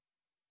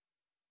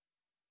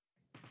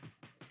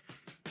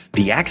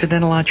The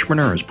Accidental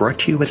Entrepreneur is brought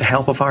to you with the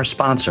help of our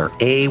sponsor,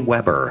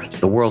 AWeber,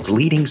 the world's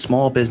leading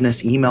small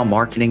business email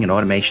marketing and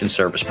automation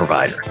service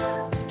provider.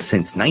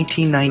 Since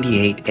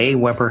 1998,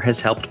 AWeber has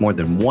helped more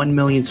than 1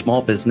 million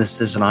small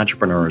businesses and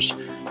entrepreneurs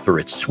through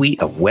its suite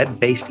of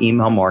web-based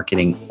email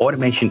marketing,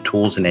 automation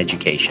tools, and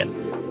education.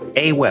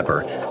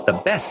 AWeber, the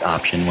best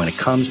option when it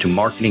comes to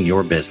marketing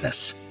your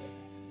business.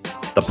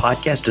 The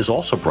podcast is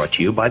also brought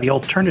to you by the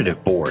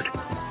Alternative Board.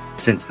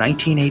 Since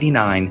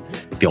 1989,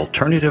 the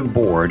Alternative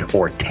Board,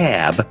 or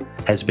TAB,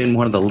 has been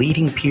one of the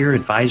leading peer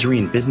advisory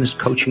and business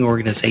coaching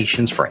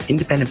organizations for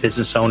independent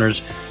business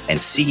owners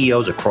and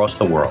CEOs across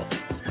the world.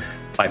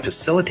 By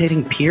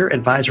facilitating peer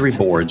advisory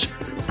boards,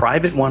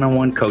 private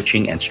one-on-one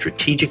coaching, and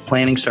strategic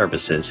planning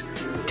services,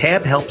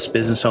 TAB helps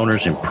business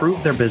owners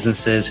improve their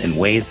businesses in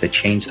ways that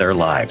change their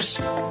lives.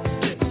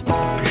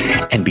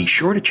 And be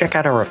sure to check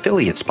out our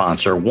affiliate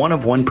sponsor, One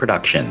of One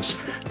Productions,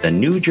 the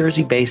New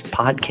Jersey-based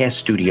podcast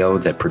studio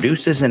that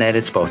produces and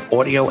edits both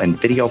audio and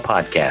video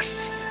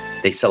podcasts.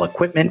 They sell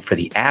equipment for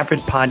the avid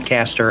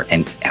podcaster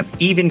and have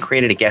even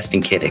created a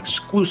guesting kit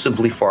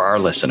exclusively for our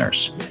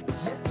listeners.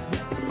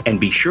 And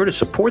be sure to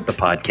support the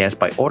podcast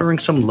by ordering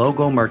some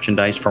logo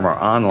merchandise from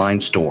our online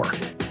store.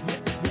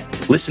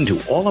 Listen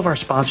to all of our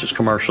sponsors'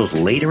 commercials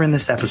later in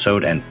this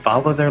episode and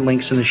follow their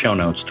links in the show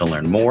notes to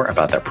learn more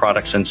about their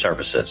products and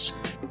services.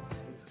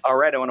 All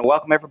right, I want to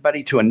welcome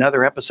everybody to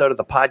another episode of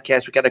the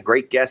podcast. We got a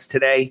great guest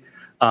today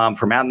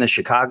from out in the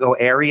Chicago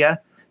area,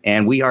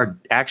 and we are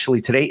actually,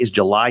 today is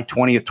July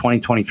 20th,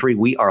 2023.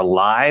 We are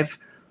live,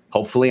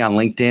 hopefully on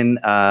LinkedIn,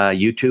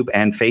 YouTube,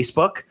 and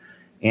Facebook.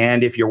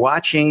 And if you're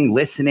watching,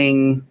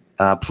 listening,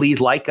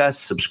 please like us,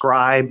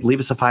 subscribe,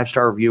 leave us a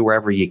 5-star review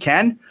wherever you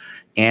can.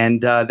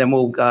 And then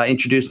we'll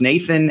introduce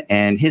Nathan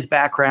and his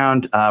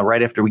background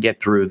right after we get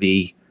through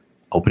the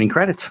opening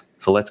credits.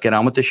 So let's get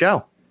on with the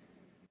show.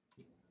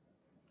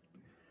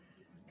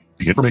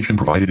 The information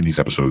provided in these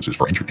episodes is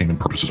for entertainment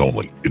purposes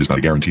only. It is not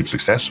a guarantee of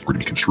success or to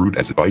be construed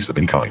as advice of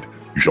any kind.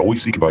 You should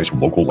always seek advice from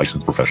local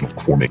licensed professionals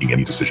before making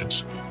any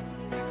decisions.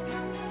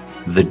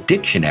 The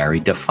dictionary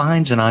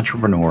defines an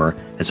entrepreneur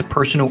as a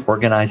person who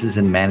organizes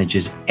and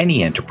manages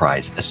any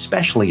enterprise,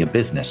 especially a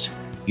business,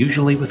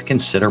 usually with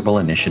considerable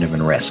initiative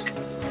and risk.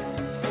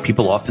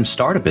 People often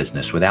start a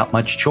business without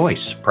much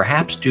choice,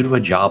 perhaps due to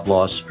a job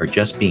loss or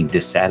just being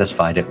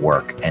dissatisfied at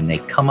work, and they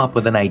come up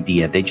with an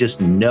idea they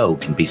just know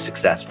can be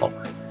successful.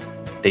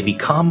 They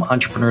become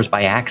entrepreneurs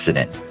by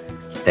accident.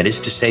 That is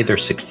to say, their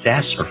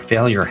success or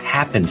failure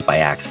happens by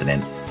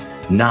accident,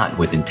 not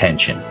with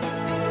intention.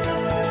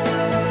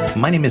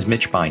 My name is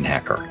Mitch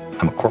Beinhacker.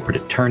 I'm a corporate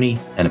attorney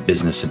and a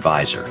business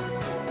advisor.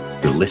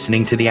 You're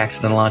listening to The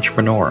Accidental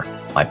Entrepreneur,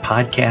 my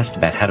podcast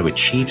about how to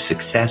achieve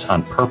success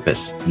on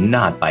purpose,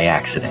 not by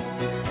accident.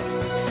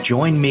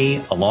 Join me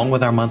along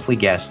with our monthly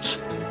guests,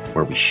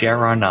 where we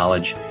share our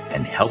knowledge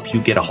and help you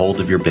get a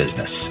hold of your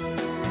business.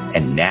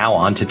 And now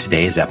on to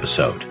today's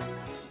episode.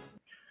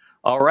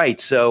 All right.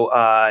 So,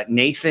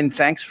 Nathan,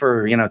 thanks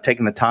for,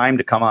 taking the time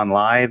to come on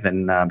live.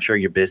 And I'm sure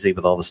you're busy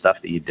with all the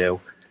stuff that you do.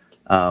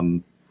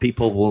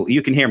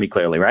 You can hear me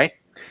clearly, right?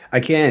 I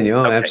can.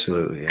 Okay.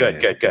 Absolutely.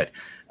 Yeah, good.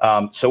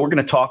 So we're going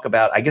to talk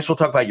about, we'll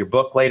talk about your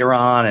book later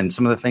on and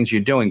some of the things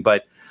you're doing,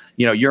 but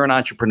you're an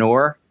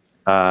entrepreneur.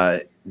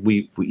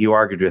 You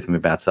argued with me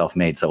about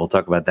self-made, so we'll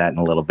talk about that in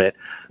a little bit,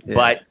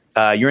 but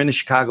you're in the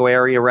Chicago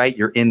area, right?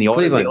 You're in the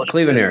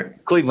Cleveland area.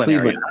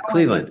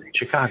 Cleveland,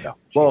 Chicago.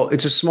 Well,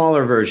 it's a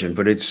smaller version,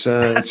 but it's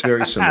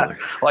very similar.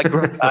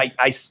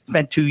 I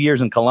spent 2 years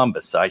in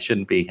Columbus, so I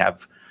should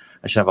have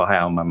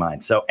Ohio on my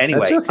mind. So anyway,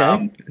 that's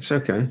okay. It's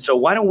okay. So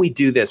why don't we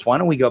do this? Why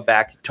don't we go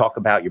back and talk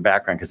about your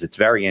background, because it's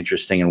very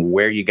interesting, and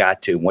where you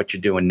got to and what you're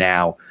doing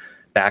now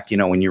back,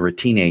 when you were a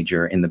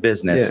teenager in the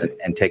business,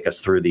 and take us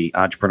through the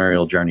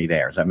entrepreneurial journey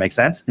there. Does that make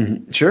sense?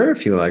 Mm-hmm. Sure.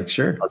 If you like,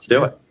 sure. Let's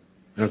do it.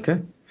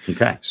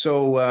 Okay.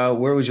 So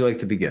where would you like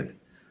to begin?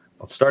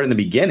 Let's start in the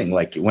beginning,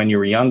 like when you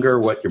were younger,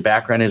 what your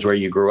background is, where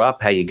you grew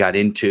up, how you got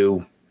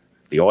into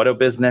the auto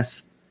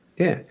business.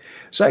 Yeah.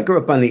 So I grew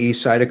up on the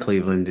east side of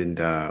Cleveland. And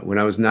when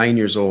I was 9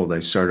 years old, I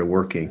started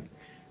working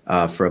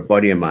for a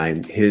buddy of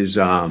mine. His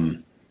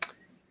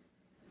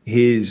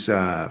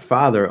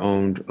father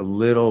owned a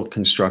little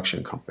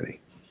construction company.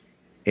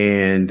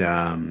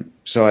 And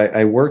so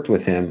I worked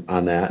with him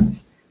on that.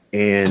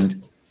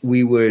 And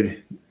we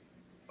would,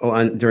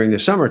 during the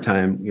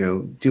summertime,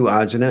 do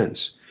odds and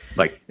ends.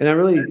 And I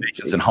really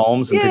renovations and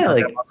homes and things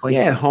like that, mostly?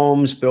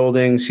 Homes,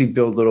 buildings. He'd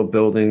build little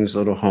buildings,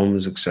 little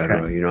homes,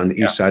 etc. Okay. On the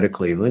east side of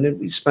Cleveland, and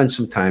we spent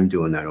some time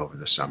doing that over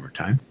the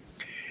summertime.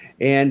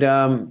 And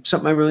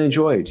something I really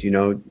enjoyed,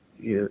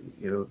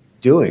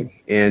 doing.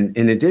 And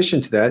in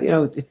addition to that,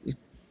 it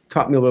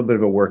taught me a little bit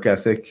of a work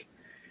ethic,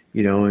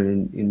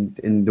 and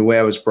in the way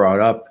I was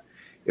brought up,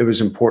 it was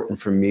important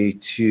for me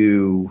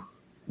to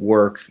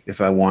work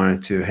if I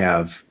wanted to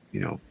have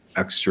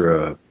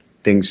extra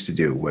things to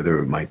do, whether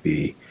it might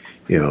be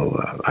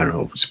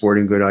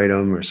sporting good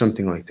item or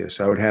something like this.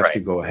 I would have to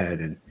go ahead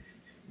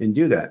and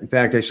do that. In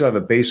fact, I still have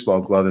a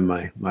baseball glove in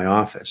my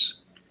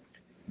office.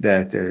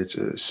 that it's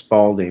a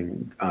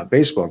Spalding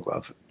baseball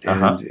glove,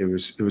 and it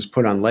was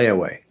put on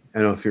layaway. I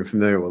don't know if you're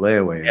familiar with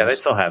layaway. Yeah, they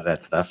still have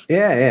that stuff.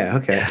 Yeah,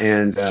 okay,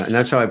 and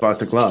that's how I bought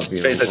the glove.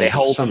 Basically, they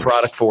hold the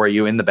product for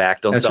you in the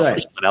back. Don't sell it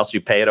to someone else.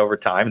 You pay it over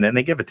time, and then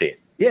they give it to you.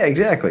 Yeah,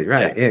 exactly.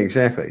 Right. Yeah,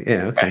 exactly.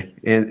 Yeah. Okay. Right.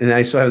 And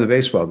I still have the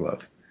baseball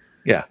glove.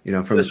 Yeah.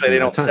 From this way they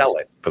don't sell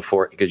it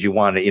before because you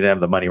didn't have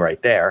the money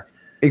right there.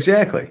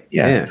 Exactly.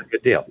 Yeah. It's a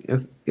good deal.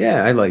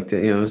 Yeah, I liked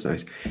it. It was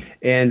nice.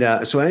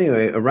 And so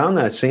anyway, around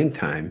that same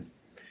time,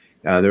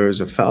 there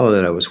was a fellow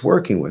that I was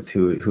working with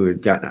who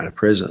had gotten out of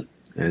prison,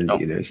 and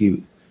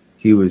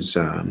he was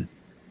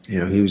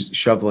he was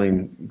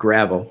shoveling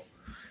gravel.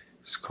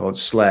 It's called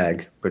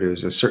slag, but it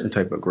was a certain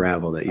type of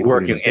gravel that you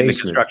working in the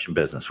construction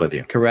business with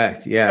you.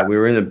 Correct. Yeah, we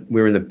were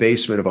in the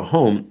basement of a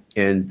home,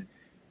 and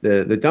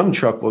the dump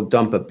truck will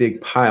dump a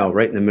big pile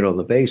right in the middle of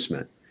the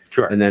basement.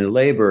 Sure. And then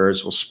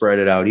laborers will spread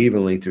it out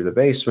evenly through the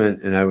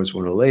basement, and I was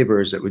one of the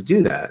laborers that would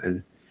do that.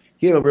 And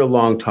he had a real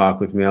long talk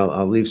with me.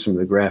 I'll leave some of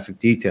the graphic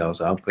details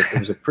out, but it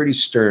was a pretty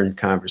stern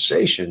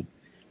conversation.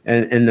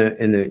 And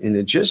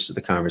the gist of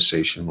the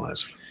conversation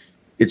was,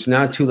 it's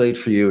not too late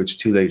for you. It's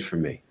too late for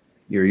me.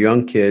 You're a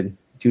young kid,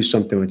 do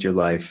something with your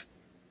life.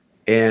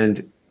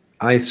 And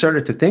I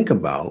started to think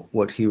about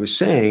what he was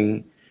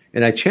saying,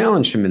 and I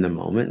challenged him in the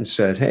moment and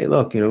said, hey,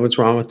 look, what's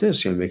wrong with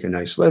this? You make a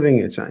nice living.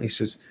 It's not, he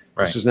says,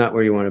 this is not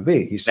where you want to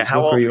be. He says,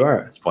 now, look where you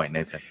are. At this point,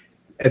 Nathan?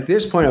 At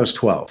this point, I was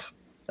 12.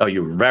 Oh,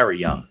 you were very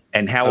young.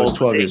 And how old was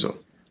 12 years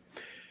old.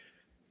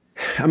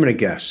 I'm going to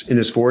guess in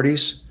his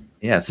 40s.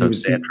 Yeah, so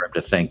it's sad for him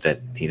to think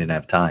that he didn't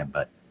have time,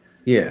 but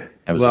yeah,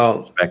 that was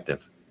his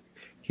perspective.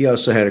 He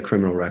also had a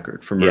criminal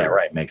record for murder. Yeah,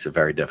 right. Makes it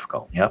very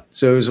difficult. Yep.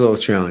 So it was a little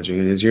challenging.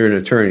 And as you're an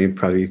attorney,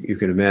 probably you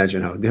can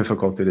imagine how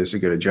difficult it is to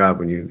get a job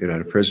when you get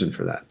out of prison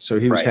for that. So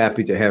he was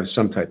happy to have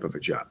some type of a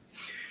job.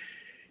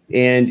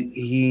 And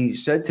he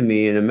said to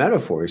me in a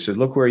metaphor, he said,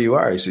 look where you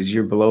are. He says,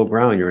 you're below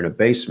ground. You're in a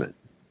basement.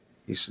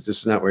 He said, this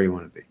is not where you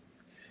want to be.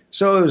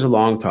 So it was a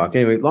long talk.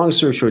 Anyway, long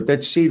story short,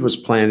 that seed was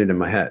planted in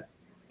my head.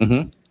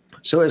 Mm-hmm.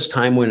 So as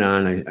time went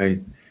on,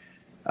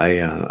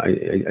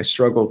 I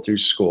struggled through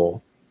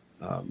school.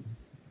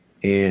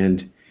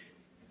 And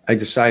I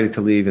decided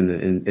to leave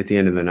at the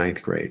end of the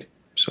 9th grade.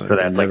 So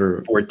that's like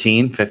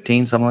 14,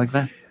 15, something like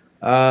that?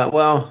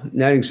 Well,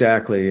 not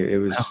exactly. It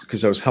was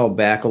because I was held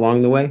back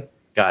along the way.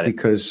 Got it.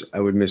 Because I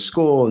would miss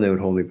school and they would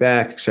hold me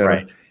back, et cetera.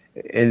 Right.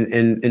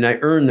 And I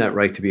earned that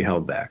right to be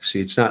held back.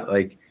 See,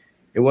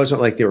 it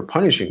wasn't like they were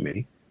punishing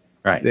me.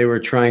 Right. They were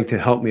trying to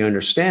help me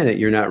understand that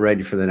you're not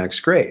ready for the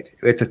next grade.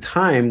 At the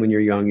time when you're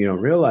young, you don't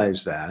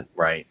realize that.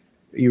 Right.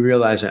 You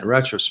realize that in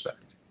retrospect.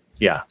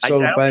 Yeah. So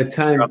by the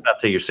time you're up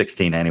until you're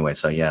 16 anyway,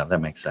 so yeah, that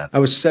makes sense. I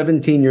was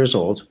 17 years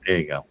old. There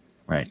you go.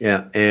 Right.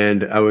 Yeah,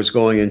 and I was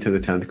going into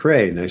the 10th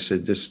grade, and I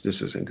said, "This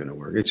isn't going to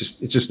work. It's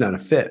just not a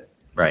fit."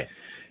 Right.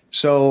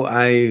 So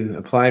I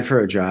applied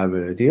for a job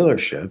at a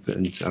dealership,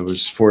 and I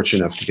was fortunate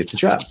enough to get the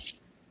job.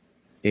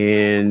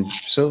 And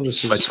so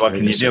this is. But what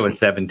can you do at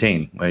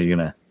 17? What are you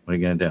gonna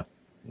do?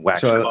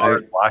 Wax the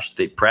car, wash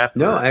the prep?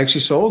 No, I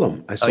actually sold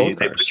them. I sold they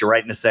cars. put you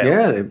right into sales.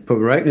 Yeah, they put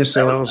right into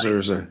sales.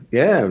 Nice.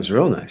 It was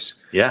real nice.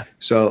 Yeah.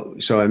 So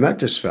I met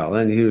this fella,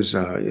 and he was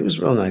a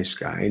real nice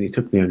guy, and he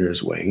took me under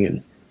his wing,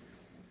 and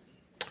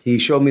he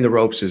showed me the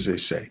ropes, as they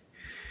say.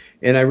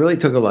 And I really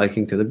took a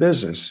liking to the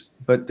business.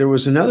 But there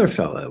was another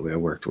fella that I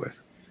worked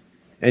with,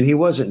 and he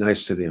wasn't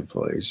nice to the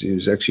employees. He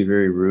was actually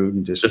very rude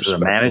and disrespectful. This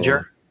is a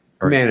manager?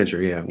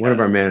 Manager, yeah. One of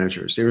our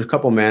managers. There were a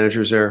couple of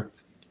managers there,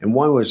 and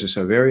one was just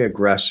a very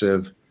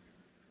aggressive,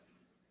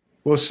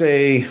 we'll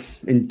say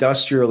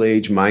industrial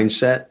age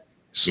mindset,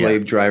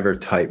 slave driver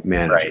type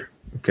manager. Right.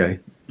 Okay.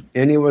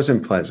 And he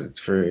wasn't pleasant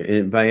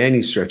by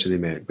any stretch of the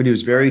imagination, but he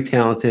was very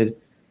talented.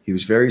 He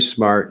was very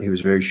smart. He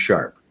was very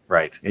sharp.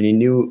 Right. And he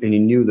knew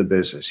the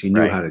business. He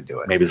knew how to do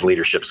it. Maybe his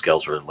leadership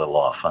skills were a little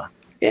off, huh?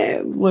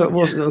 Yeah. Well,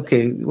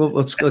 okay. Well,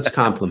 let's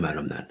compliment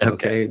him then.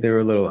 Okay. They were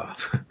a little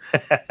off.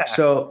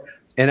 So,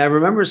 and I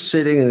remember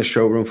sitting in the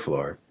showroom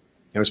floor.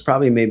 I was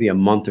probably maybe a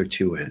month or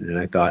two in, and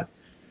I thought,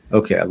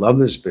 okay, I love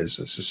this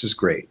business. This is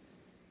great.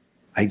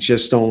 I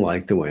just don't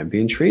like the way I'm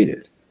being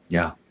treated.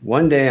 Yeah.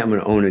 One day I'm going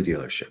to own a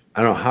dealership.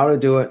 I don't know how to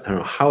do it. I don't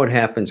know how it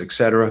happens, et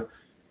cetera,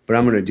 but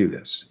I'm going to do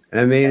this.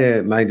 And I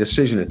made my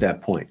decision at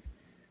that point.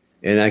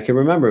 And I can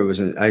remember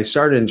I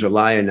started in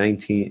July of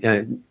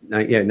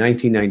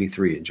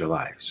 1993 in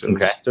July. So it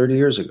was 30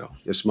 years ago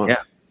this month.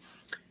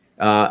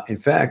 Yeah. In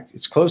fact,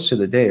 it's close to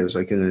the day. It was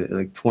like in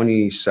the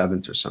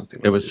 27th or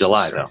something. It was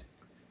July though.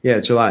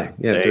 Yeah, July.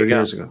 Yeah, 30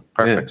 years ago.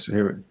 Perfect.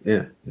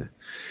 Yeah,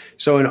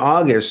 so in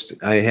August,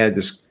 I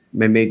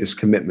made this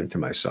commitment to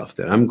myself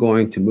that I'm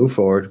going to move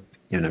forward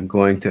and I'm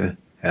going to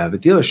have a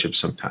dealership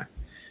sometime.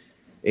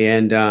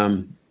 And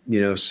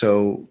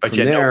so but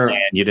you had no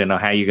plan. You didn't know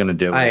how you're going to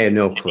do it. I had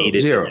no clue.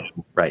 Zero.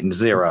 Right.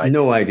 Zero.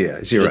 No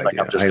idea. Zero idea. Like,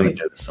 I'm just going to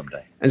do this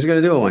someday. I was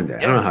going to do it one day.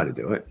 I don't know how to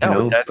do it.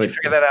 No, you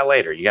figure that out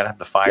later. You got to have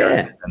the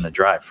fire and the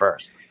drive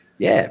first.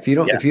 Yeah. If you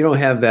don't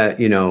have that,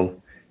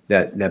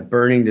 that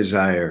burning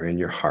desire in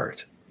your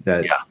heart,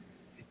 that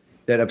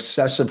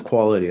obsessive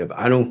quality of,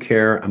 I don't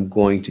care, I'm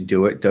going to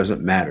do it,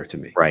 doesn't matter to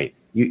me. Right.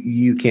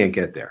 You can't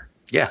get there.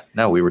 Yeah.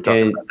 No, we were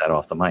talking about that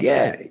off the mic.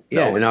 Yeah.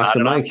 No, and off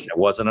the mic, it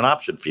wasn't an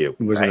option for you.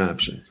 it was an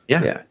option.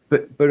 Yeah.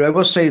 But I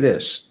will say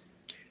this: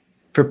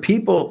 for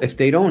people, if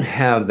they don't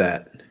have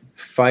that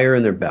fire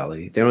in their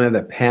belly, they don't have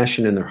that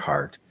passion in their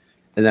heart,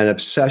 and that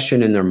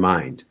obsession in their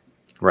mind.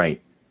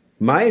 Right.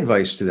 My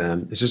advice to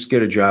them is just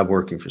get a job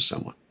working for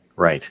someone.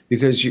 Right.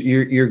 Because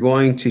you're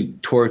going to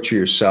torture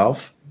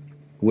yourself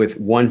with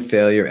one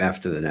failure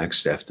after the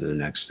next, after the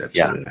next,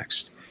 after the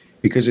next.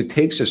 Because it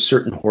takes a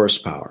certain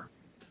horsepower.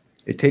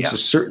 It takes a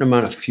certain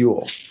amount of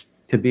fuel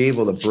to be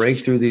able to break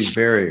through these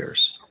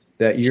barriers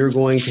that you're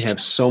going to have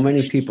so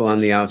many people on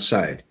the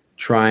outside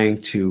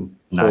trying to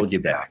hold you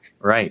back.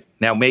 Right.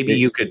 Now,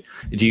 maybe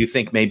do you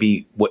think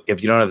maybe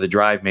if you don't have the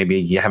drive, maybe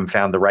you haven't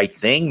found the right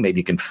thing? Maybe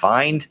you can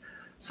find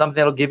something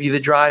that'll give you the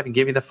drive and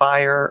give you the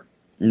fire?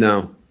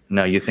 No,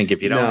 you think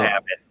if you don't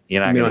have it,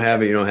 you're not going to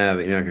have it. You don't have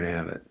it. You're not going to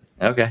have it.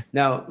 Okay.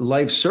 Now,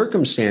 life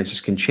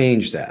circumstances can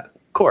change that.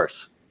 Of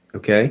course.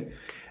 Okay.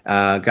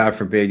 God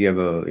forbid you have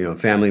a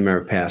family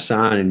member pass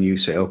on and you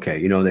say,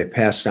 okay, they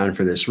passed on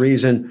for this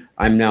reason.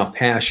 I'm now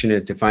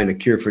passionate to find a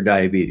cure for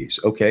diabetes.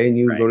 Okay. And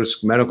you go to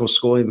medical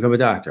school and you become a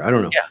doctor. I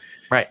don't know. Yeah.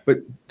 Right. But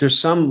there's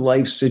some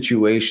life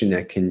situation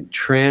that can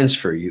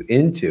transfer you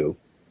into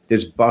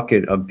this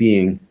bucket of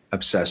being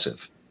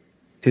obsessive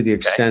to the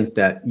extent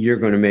that you're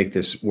going to make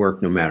this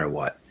work no matter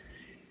what.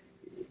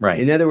 Right.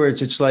 In other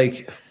words, it's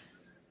like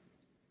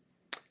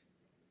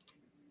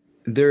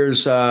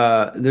there's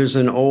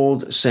an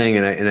old saying,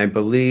 and I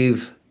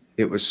believe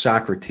it was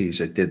Socrates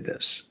that did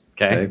this.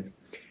 Okay.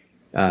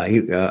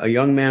 A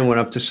young man went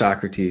up to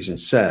Socrates and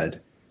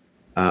said,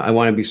 I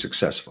want to be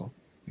successful.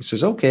 He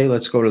says, okay,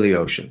 let's go to the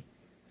ocean.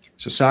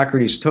 So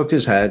Socrates took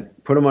his head,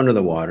 put him under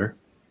the water,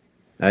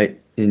 right,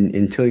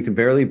 until he could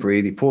barely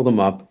breathe. He pulled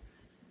him up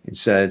and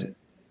said,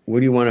 what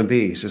do you want to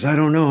be? He says, I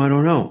don't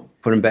know.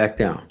 Put him back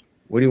down.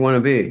 What do you want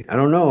to be? I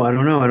don't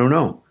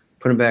know.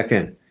 Put him back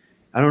in.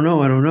 I don't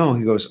know.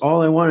 He goes,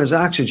 all I want is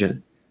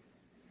oxygen.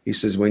 He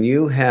says, when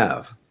you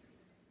have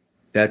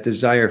that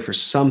desire for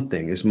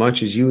something, as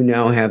much as you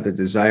now have the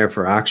desire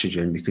for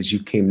oxygen because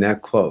you came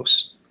that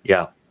close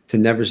to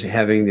never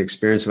having the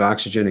experience of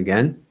oxygen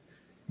again,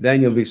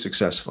 then you'll be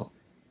successful.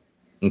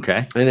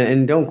 Okay.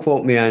 And don't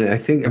quote me on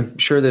it. I'm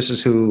sure this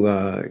is who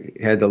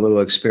had the little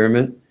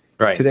experiment.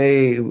 Right.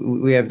 Today,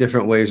 we have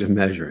different ways of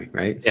measuring,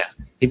 right? Yeah.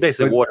 He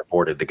basically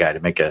waterboarded the guy to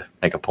make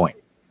a point.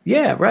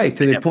 Yeah, right.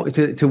 To the point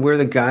to where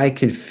the guy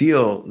can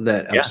feel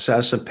that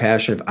obsessive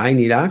passion of I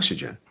need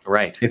oxygen.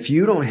 Right. If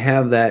you don't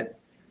have that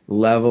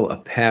level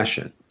of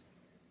passion,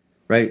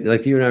 right?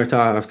 Like you and I were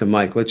talking off the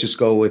mic. Let's just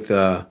go with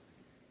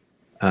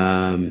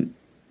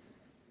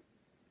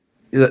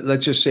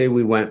let's just say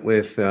we went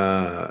with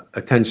a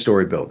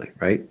 10-story building,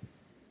 right?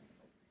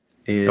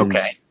 And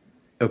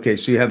okay,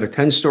 so you have a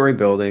 10-story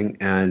building,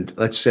 and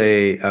let's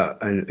say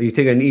you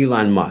take an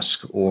Elon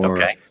Musk or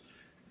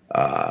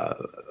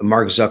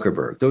Mark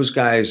Zuckerberg. Those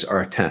guys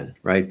are a 10,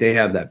 right? They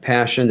have that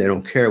passion. They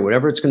don't care.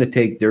 Whatever it's going to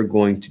take, they're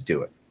going to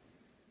do it.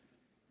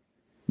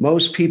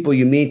 Most people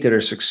you meet that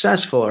are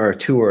successful are a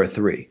 2 or a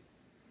 3.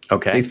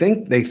 Okay.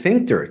 They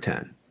think they're a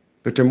 10,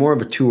 but they're more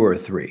of a 2 or a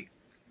 3.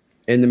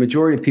 And the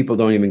majority of people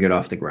don't even get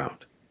off the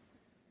ground.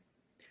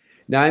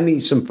 Now, I meet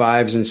some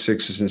 5s and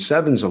 6s and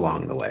 7s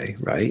along the way,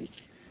 right?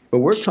 But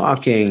we're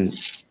talking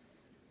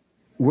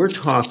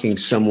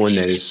someone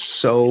that is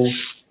so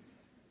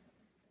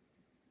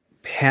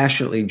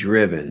passionately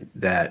driven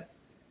that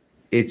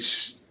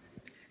it's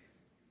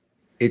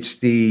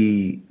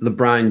the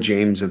LeBron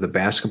James of the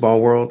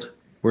basketball world.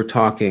 We're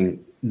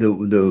talking the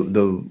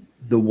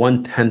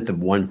 1/10 of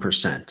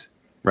 1%.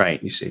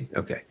 Right. You see?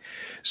 Okay.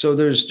 So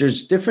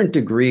there's different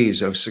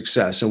degrees of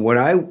success. And what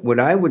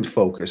I would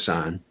focus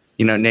on.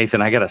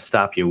 Nathan, I got to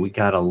stop you. We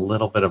got a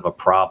little bit of a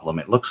problem.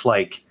 It looks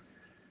like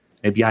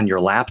maybe on your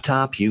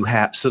laptop you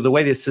have. So the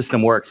way this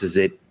system works is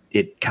it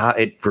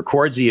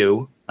records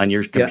you on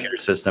your computer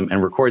system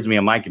and records me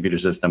on my computer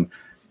system.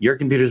 Your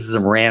computer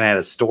system ran out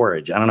of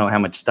storage. I don't know how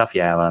much stuff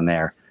you have on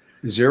there.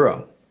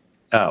 0.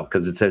 Oh,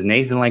 because it says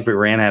Nathan Lancry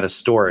ran out of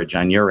storage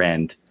on your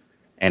end,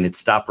 and it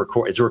stopped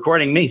recording. It's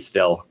recording me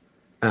still.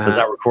 It's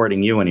not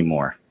recording you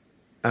anymore.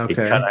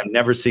 Okay. I've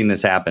never seen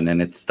this happen,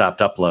 and it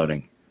stopped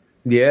uploading.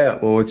 Yeah.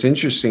 Well, what's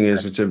interesting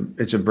is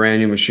it's a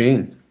brand new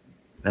machine.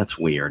 That's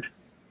weird.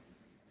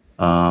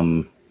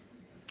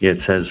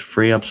 It says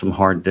free up some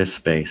hard disk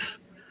space.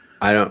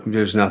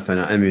 There's nothing.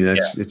 I mean,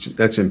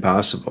 that's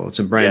impossible. It's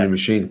a brand new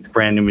machine. It's a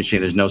brand new machine.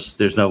 There's no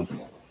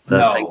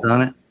things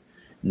on it.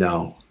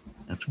 No.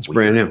 It's weird.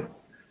 Brand new.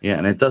 Yeah,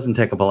 and it doesn't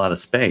take up a lot of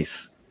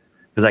space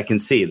because I can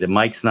see the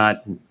mic's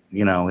not.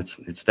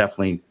 It's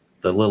definitely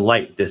the little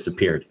light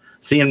disappeared.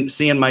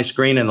 Seeing my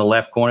screen in the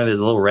left corner, there's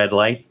a little red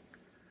light.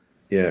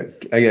 Yeah,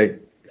 I got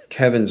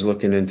Kevin's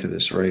looking into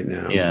this right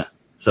now. Yeah.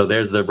 So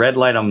there's the red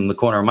light on the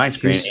corner of my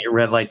screen. Your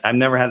red light. I've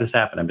never had this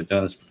happen. I've been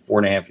doing this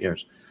for 4.5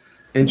 years.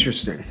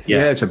 Interesting.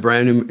 Yeah, it's a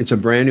brand new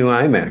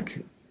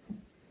iMac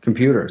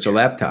computer. It's a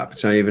laptop.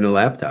 It's not even a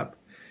laptop.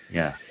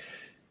 Yeah.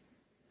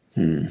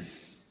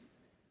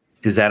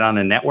 Is that on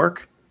a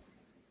network?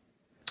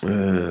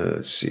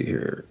 Let's see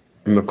here.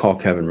 I'm going to call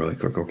Kevin really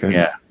quick, okay?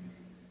 Yeah.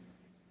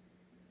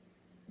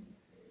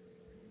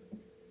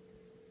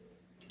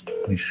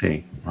 Let me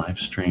see. Live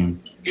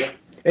stream. Yeah.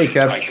 Hey,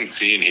 Kev. I can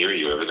see and hear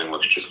you. Everything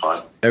looks just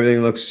fine.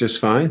 Everything looks just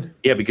fine?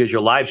 Yeah, because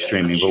you're live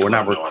streaming, but we're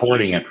not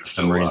recording it for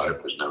some reason.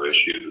 There's no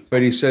issues.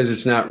 But he says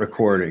it's not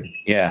recording.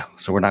 Yeah,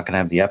 so we're not going to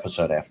have the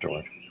episode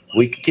afterward.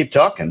 We could keep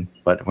talking,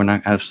 but we're not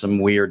going to have some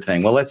weird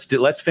thing. Well, let's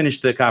finish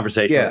the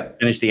conversation. Yeah. Let's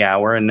finish the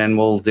hour, and then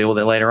we'll deal with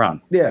it later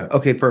on. Yeah.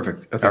 Okay,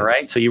 perfect. Okay. All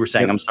right? So you were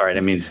saying, Yep. I'm sorry, I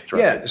didn't mean to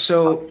interrupt. Yeah,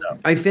 so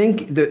I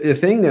think the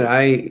thing that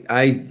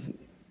I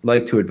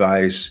like to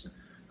advise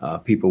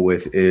people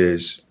with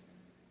is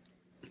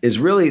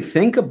really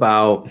think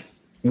about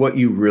what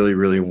you really,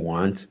 really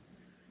want,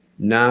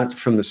 not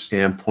from the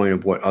standpoint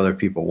of what other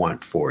people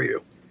want for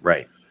you.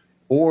 Right.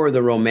 Or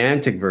the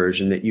romantic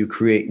version that you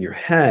create in your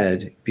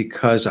head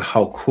because of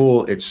how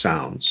cool it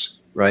sounds,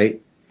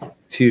 right?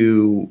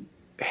 To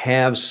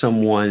have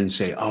someone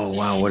say, oh,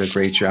 wow, what a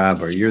great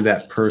job, or you're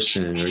that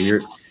person,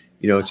 or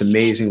it's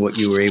amazing what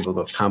you were able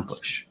to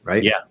accomplish,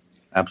 right? Yeah,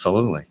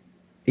 absolutely.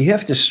 You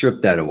have to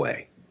strip that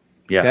away.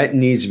 Yeah. That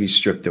needs to be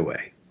stripped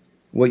away.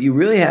 What you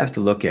really have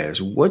to look at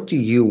is, what do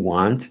you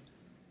want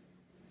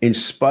in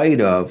spite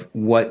of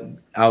what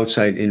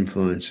outside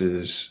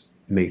influences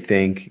may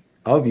think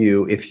of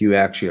you if you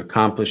actually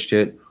accomplished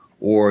it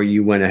or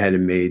you went ahead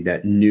and made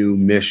that new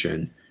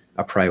mission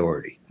a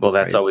priority. Well,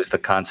 that's right? always the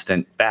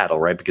constant battle,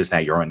 right? Because now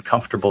you're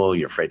uncomfortable.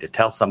 You're afraid to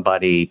tell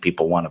somebody.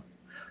 People want to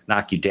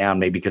knock you down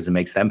maybe because it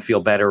makes them feel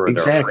better, or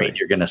they're afraid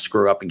you're going to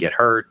screw up and get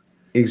hurt.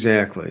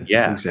 Exactly.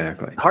 Yeah.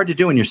 Exactly. Hard to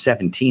do when you're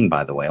 17,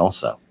 by the way,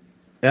 also.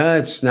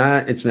 It's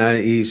not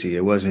easy.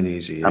 It wasn't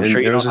easy. I'm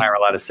sure you don't hire a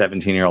lot of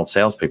 17-year-old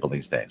salespeople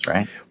these days,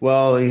 right?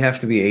 Well, you have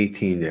to be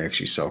 18 to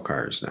actually sell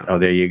cars now. Oh,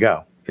 there you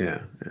go. Yeah.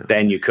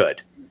 Then you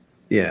could.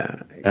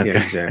 Yeah. Okay.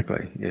 Yeah,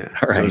 exactly. Yeah.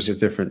 All right. So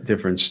it's a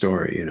different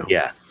story, you know.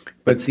 Yeah.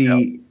 But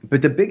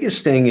the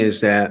biggest thing is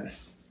that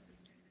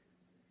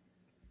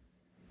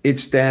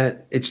it's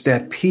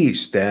that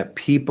piece that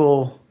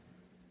people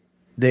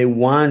they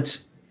want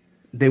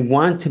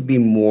to be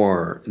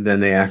more than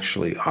they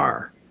actually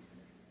are.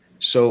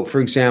 So, for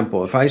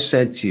example, if I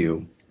said to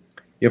you,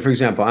 for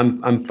example,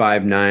 I'm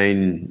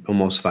 5'9",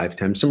 almost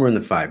 5'10", somewhere in the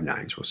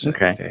 5'9s, we'll say.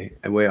 Okay.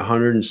 I weigh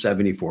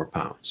 174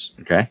 pounds.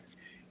 Okay.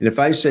 And if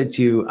I said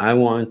to you, I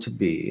want to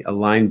be a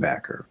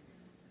linebacker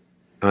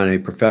on a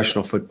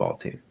professional football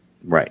team.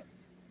 Right.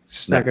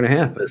 It's not going to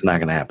happen. It's not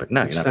going to happen.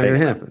 No, it's not going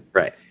to happen.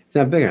 Right. It's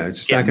not big enough. It's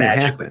just not going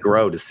to happen.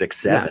 Grow to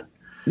 6'7".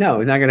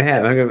 No, it's not going to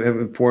happen.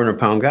 I'm a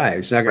 400-pound guy.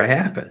 It's not going to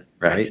happen.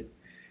 Right.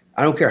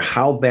 I don't care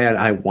how bad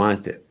I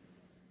want it.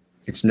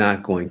 It's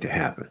not going to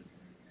happen.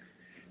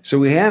 So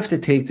we have to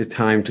take the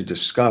time to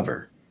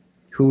discover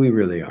who we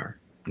really are.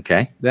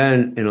 Okay.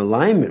 Then, in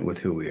alignment with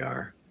who we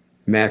are,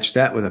 match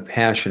that with a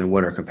passion of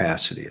what our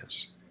capacity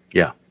is.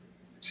 Yeah.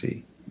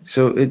 See,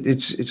 so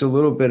it's a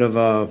little bit of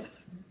a,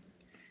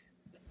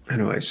 how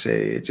do I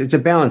say? It's a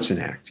balancing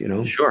act, you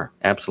know. Sure,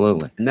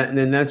 absolutely. And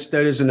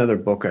that is another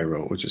book I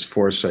wrote, which is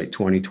Foresight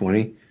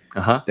 2020.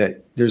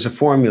 That there's a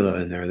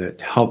formula in there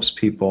that helps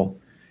people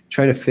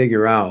try to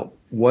figure out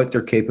what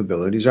their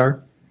capabilities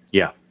are.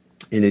 Yeah.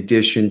 In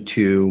addition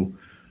to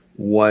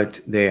what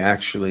they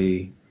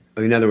actually,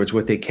 in other words,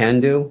 what they can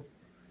do,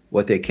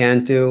 what they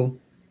can't do,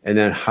 and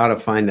then how to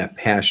find that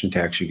passion to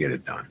actually get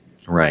it done.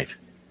 Right.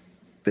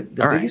 But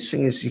the biggest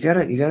thing is you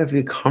gotta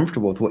be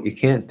comfortable with what you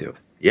can't do.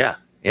 Yeah.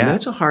 Yeah. And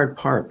that's a hard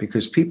part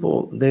because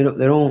people they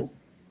don't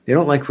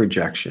like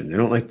rejection. They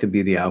don't like to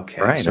be the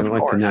outcast. Right, They don't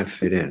like to not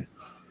fit in.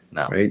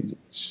 No. Right.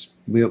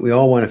 We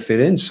all want to fit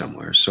in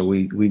somewhere. So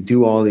we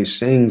do all these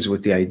things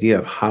with the idea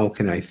of how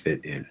can I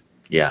fit in?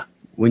 Yeah.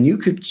 When you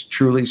could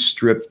truly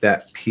strip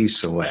that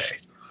piece away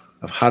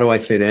of how do I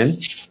fit in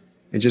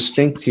and just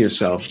think to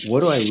yourself, what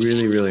do I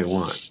really, really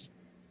want?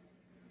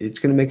 It's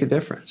going to make a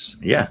difference.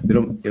 Yeah.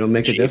 It'll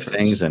make a difference.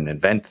 Things and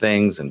invent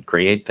things and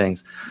create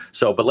things.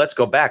 So, but let's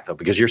go back though,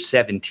 because you're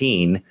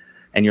 17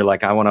 and you're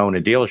like, I want to own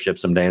a dealership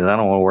some days. I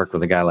don't want to work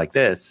with a guy like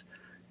this.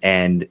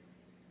 And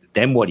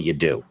then what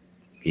do?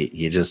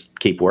 You just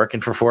keep working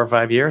for 4 or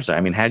 5 years?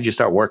 I mean, how did you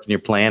start working your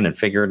plan and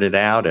figuring it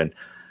out and,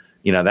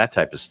 that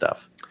type of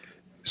stuff?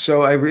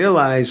 So I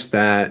realized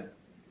that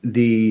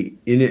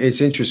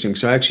it's interesting.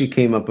 So I actually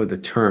came up with the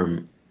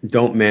term,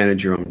 don't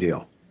manage your own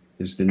deal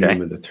is the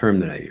name of the term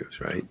that I use,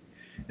 right?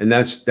 And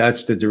that's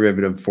the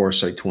derivative of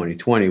Foresight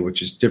 2020,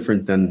 which is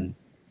different than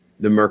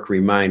the Mercury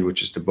Mind,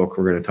 which is the book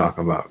we're going to talk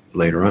about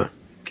later on,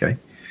 okay?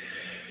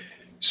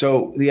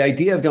 So the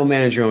idea of don't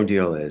manage your own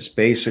deal is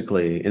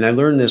basically, and I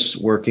learned this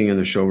working in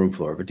the showroom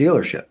floor of a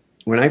dealership.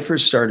 When I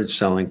first started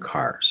selling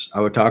cars,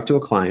 I would talk to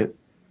a client,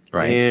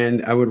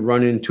 and I would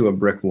run into a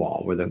brick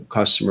wall where the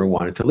customer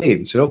wanted to leave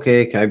and said,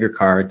 okay, can I have your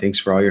card? Thanks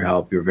for all your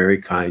help. You're very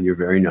kind. You're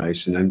very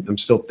nice. And I'm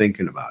still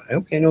thinking about it.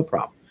 Okay, no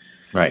problem.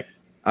 Right.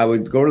 I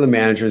would go to the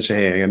manager and say,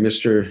 hey, I got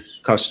Mr.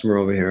 Customer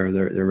over here.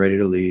 They're ready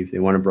to leave. They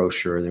want a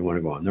brochure and they want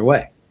to go on their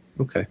way.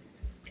 Okay.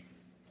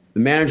 The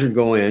manager would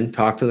go in,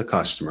 talk to the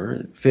customer,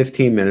 and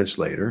 15 minutes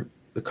later,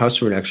 the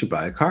customer would actually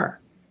buy a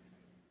car.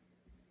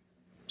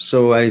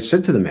 So I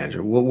said to the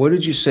manager, well, what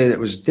did you say that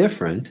was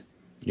different?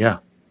 Yeah.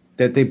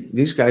 That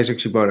these guys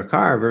actually bought a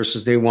car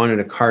versus they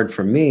wanted a card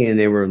from me and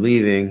they were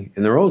leaving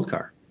in their old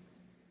car.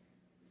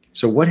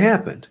 So what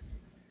happened?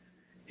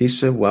 He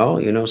said,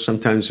 well,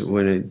 sometimes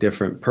when a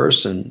different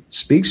person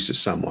speaks to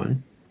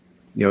someone,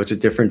 it's a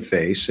different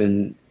face.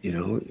 And,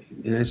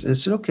 and I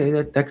said, okay,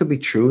 that could be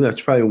true.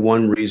 That's probably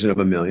one reason of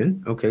a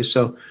million. Okay.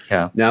 So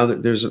now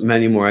that there's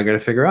many more I got to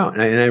figure out.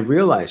 And I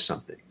realized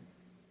something.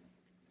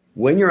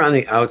 When you're on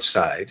the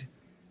outside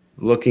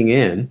looking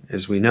in,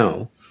 as we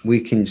know, we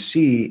can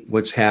see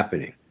what's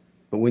happening.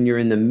 But when you're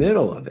in the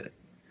middle of it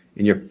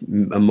and you're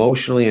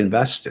emotionally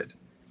invested,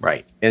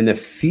 right, and the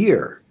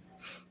fear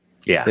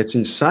that's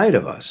inside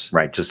of us,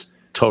 right, just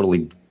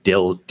totally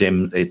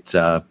dim. It's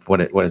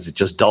what is it?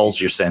 Just dulls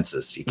your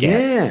senses. You can't.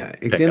 Yeah,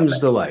 it dims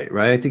the light,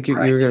 right? I think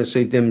you're going to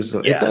say dims the.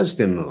 It does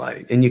dim the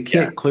light, and you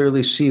can't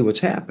clearly see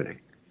what's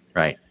happening.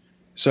 Right.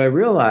 So I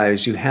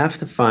realized you have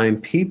to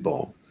find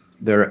people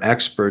that are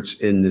experts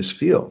in this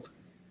field.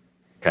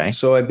 Okay.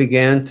 So I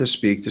began to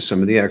speak to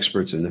some of the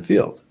experts in the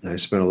field. And I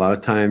spent a lot of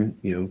time,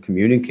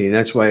 communicating.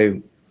 That's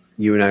why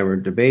you and I were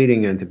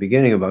debating at the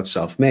beginning about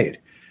self-made.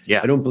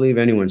 Yeah. I don't believe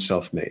anyone's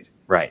self-made.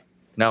 Right.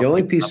 No. The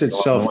only piece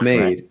that's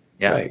self-made, right.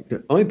 Yeah. Right.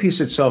 The only piece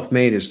that's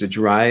self-made is the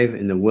drive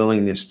and the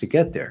willingness to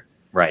get there.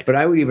 Right. But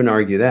I would even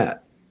argue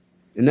that.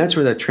 And that's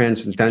where that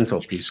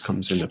transcendental piece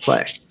comes into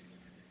play.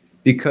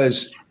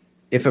 Because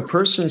if a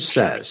person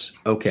says,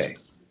 okay,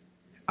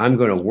 I'm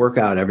going to work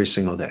out every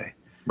single day.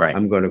 Right.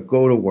 I'm going to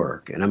go to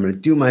work and I'm going to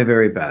do my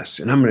very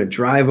best and I'm going to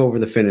drive over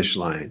the finish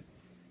line.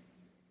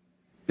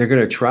 They're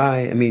going to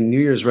try. I mean, New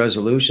Year's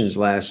resolutions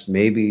last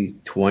maybe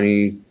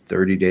 20,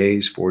 30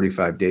 days,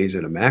 45 days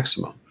at a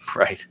maximum.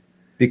 Right.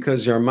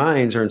 Because our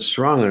minds aren't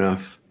strong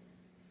enough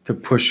to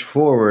push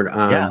forward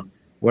on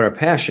what our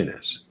passion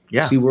is.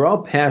 Yeah. See, we're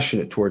all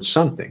passionate towards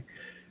something.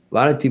 A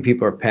lot of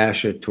people are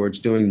passionate towards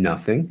doing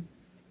nothing,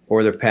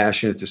 or they're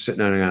passionate to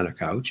sitting on a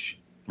couch.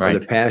 Right.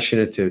 They're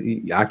passionate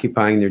to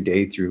occupying their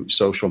day through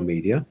social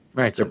media.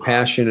 Right. They're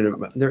passionate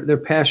about they're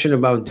passionate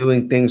about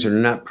doing things that are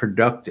not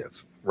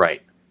productive.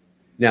 Right.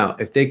 Now,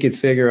 if they could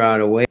figure out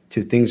a way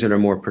to things that are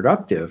more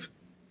productive,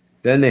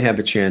 then they have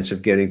a chance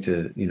of getting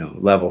to,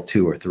 level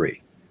 2 or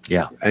 3.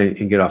 Yeah.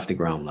 And get off the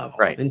ground level.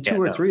 Right. And 2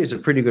 or 3 is a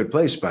pretty good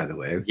place, by the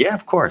way. Yeah,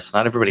 of course.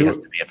 Not everybody has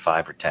to be at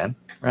 5 or 10.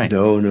 Right.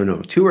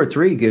 No. 2 or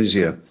 3 gives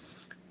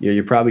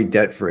you're probably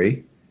debt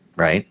free.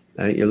 Right.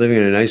 You're living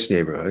in a nice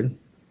neighborhood.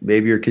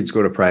 Maybe your kids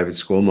go to private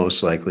school.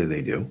 Most likely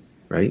they do,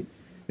 right?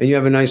 And you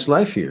have a nice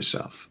life for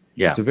yourself.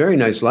 Yeah. It's a very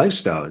nice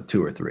lifestyle at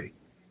 2 or 3.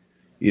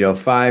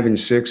 5 and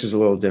 6 is a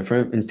little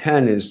different. And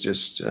 10 is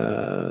just,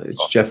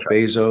 it's Jeff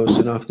Bezos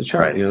and off the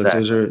chart. Right, exactly.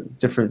 Those are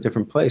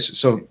different places.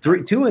 So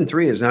 2 and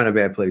 3 is not a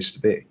bad place to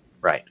be.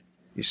 Right.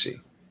 You see.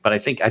 But I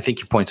think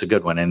your point's a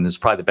good one. And it's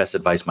probably the best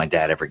advice my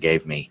dad ever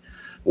gave me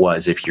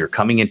was if you're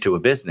coming into a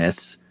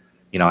business,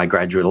 I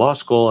graduated law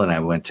school and I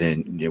went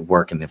to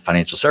work in the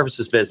financial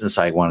services business.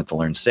 I wanted to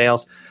learn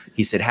sales.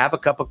 He said, have a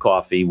cup of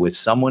coffee with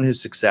someone who's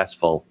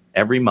successful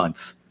every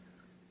month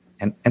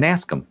and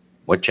ask them,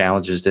 what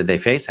challenges did they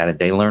face? How did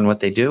they learn what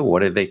they do?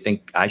 What did they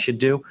think I should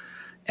do?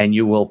 And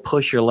you will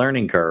push your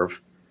learning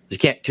curve.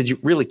 Because you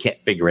really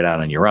can't figure it out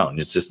on your own.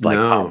 It's just like,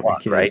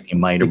 right? You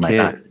might or might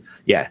not.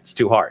 Yeah, it's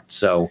too hard.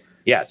 So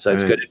it's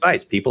good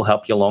advice. People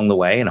help you along the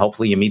way and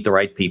hopefully you meet the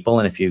right people.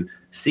 And if you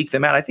seek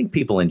them out, I think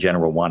people in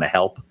general want to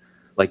help.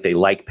 Like they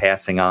like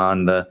passing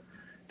on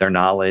their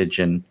knowledge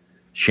and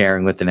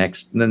sharing with the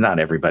next, not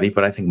everybody,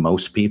 but I think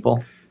most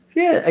people.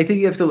 Yeah, I think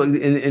you have to look,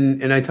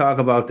 and I talk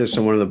about this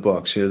in one of the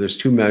books. There's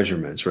 2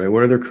 measurements, right?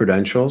 What are their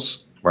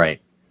credentials?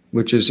 Right.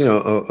 Which is, a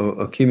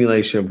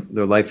accumulation of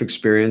their life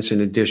experience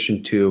in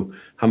addition to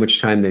how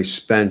much time they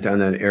spent on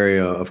that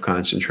area of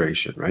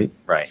concentration, right?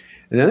 Right.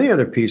 And then the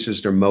other piece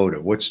is their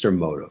motive. What's their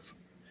motive?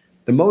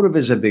 The motive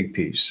is a big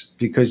piece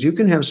because you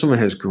can have someone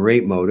who has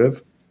great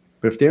motive,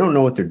 but if they don't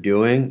know what they're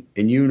doing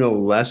and you know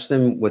less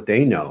than what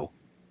they know,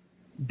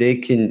 they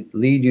can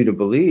lead you to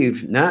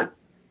believe not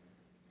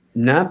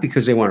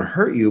because they want to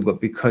hurt you, but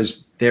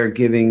because they're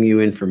giving you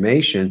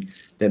information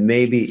that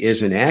maybe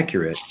isn't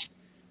accurate.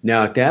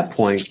 Now, at that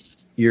point,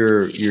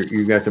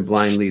 you got the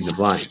blind leading the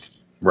blind.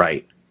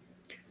 Right.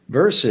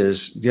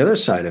 Versus the other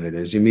side of it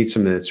is you meet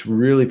someone that's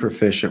really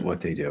proficient in what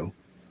they do,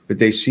 but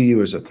they see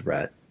you as a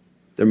threat.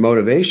 Their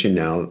motivation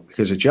now,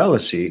 because of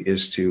jealousy,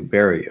 is to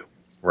bury you.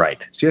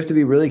 Right. So you have to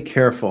be really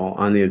careful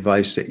on the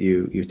advice that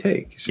you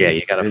take. So,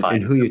 you got to find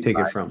and who you take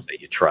it from that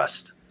you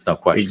trust. There's no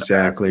question.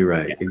 Exactly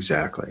right. Yeah.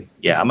 Exactly.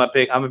 Yeah, I'm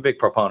a big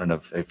proponent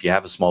of if you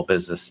have a small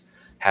business,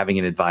 having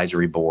an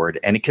advisory board,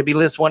 and it could be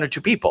just 1 or 2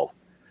 people,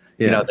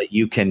 that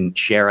you can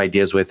share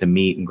ideas with and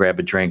meet and grab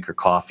a drink or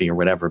coffee or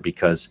whatever.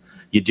 Because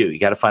you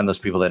got to find those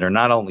people that are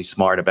not only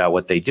smart about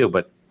what they do,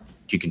 but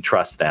you can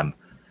trust them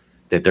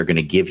that they're going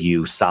to give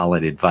you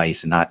solid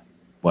advice and not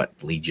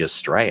lead you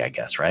astray. I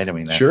guess, right? I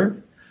mean,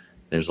 sure.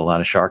 There's a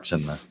lot of sharks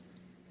in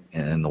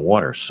the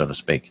water, so to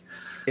speak.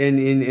 And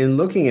in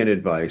looking at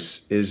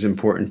advice is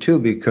important too,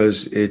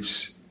 because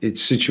it's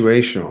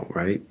situational,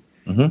 right?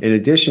 Mm-hmm. In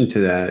addition to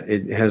that,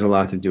 it has a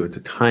lot to do with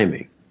the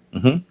timing.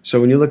 So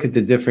when you look at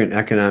the different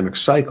economic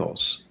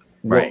cycles,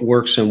 what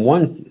works in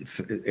one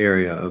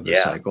area of the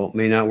cycle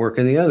may not work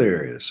in the other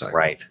area of the cycle.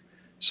 Right.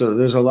 So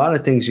there's a lot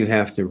of things you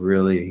have to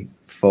really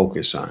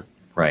focus on.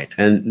 Right.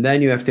 And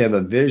then you have to have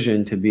a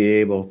vision to be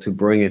able to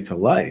bring it to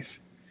life,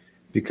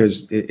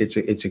 because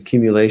it's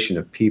accumulation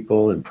of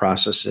people and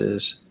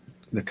processes,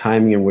 the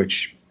timing in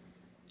which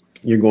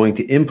you're going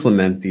to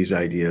implement these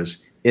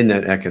ideas in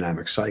that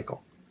economic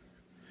cycle.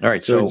 All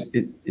right. So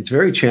it's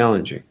very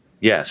challenging.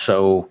 Yeah.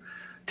 So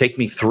take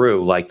me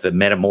through like the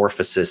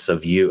metamorphosis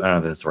of you. I don't know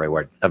if that's the right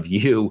word, of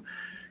you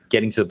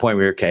getting to the point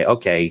where you're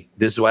okay,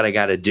 this is what I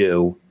got to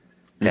do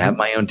to have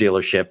my own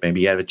dealership. Maybe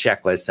you have a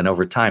checklist, and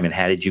over time, and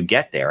how did you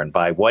get there? And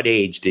by what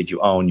age did you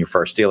own your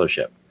first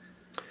dealership?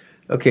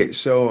 Okay.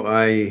 So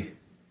I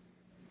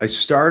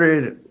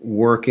started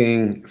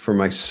working for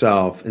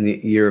myself in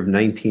the year of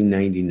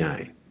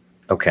 1999.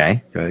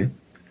 Okay.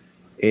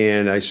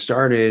 And I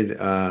started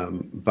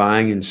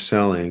buying and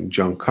selling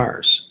junk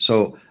cars.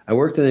 So I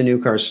worked in the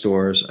new car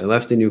stores. I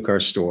left the new car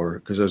store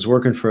because I was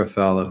working for a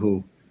fella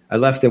who I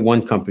left at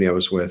one company I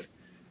was with.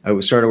 I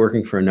started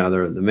working for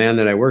another. The man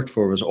that I worked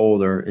for was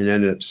older and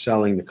ended up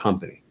selling the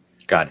company.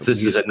 Got it. So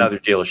this is another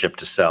dealership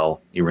to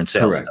sell. You were in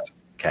sales. Correct. Stuff.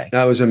 Okay.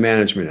 I was in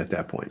management at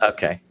that point.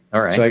 Okay.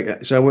 All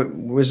right. So I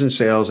was in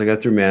sales. I got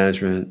through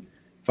management,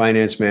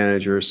 finance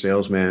manager,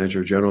 sales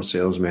manager, general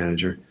sales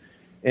manager,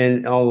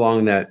 and all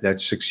along that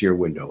 6-year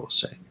window, we'll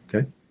say.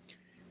 Okay.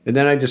 And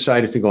then I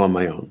decided to go on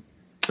my own.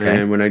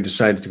 Okay. And when I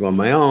decided to go on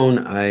my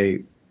own,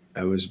 I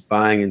was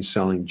buying and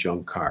selling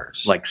junk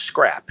cars. Like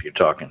scrap, you're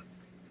talking.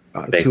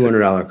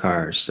 $200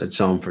 cars. I'd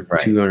sell them for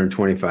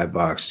 $225,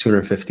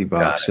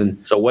 $250.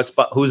 And so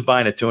who's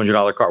buying a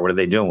 $200 car? What are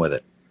they doing with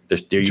it?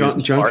 They're using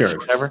junkyard or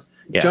whatever?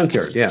 Yeah.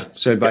 Junkyard, yeah.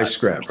 So I'd buy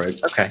scrap, right?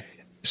 Okay.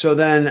 So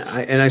then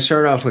I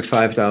started off with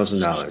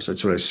 $5,000.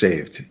 That's what I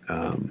saved.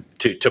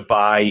 To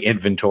buy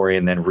inventory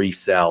and then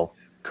resell.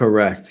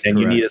 Correct. And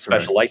you need a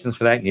special license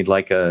for that? You need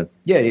like a...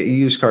 Yeah, you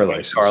use car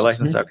license. Car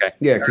license, okay.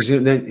 Yeah, because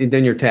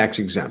then you're tax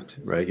exempt,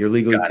 right? You're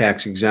legally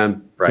tax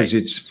exempt because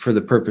it's for the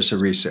purpose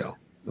of resale.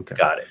 Okay.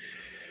 Got it.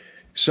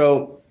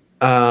 So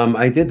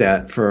I did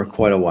that for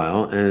quite a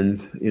while,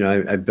 and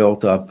I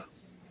built up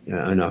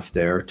enough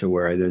there to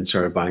where I then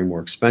started buying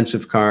more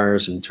expensive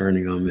cars and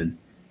turning them.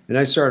 And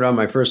I started on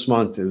my first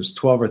month, it was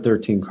 12 or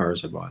 13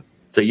 cars I bought.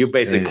 So you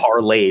basically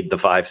parlayed the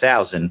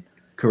 5,000.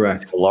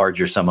 Correct. A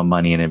larger sum of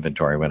money in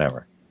inventory,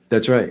 whatever.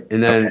 That's right.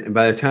 And then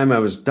by the time I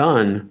was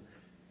done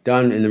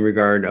in the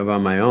regard of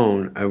on my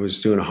own, I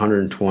was doing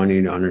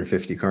 120 to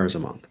 150 cars a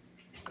month.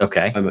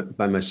 Okay.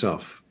 By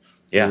myself.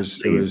 Yeah.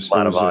 It was a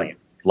lot of volume.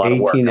 A lot of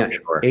work, I'm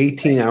sure.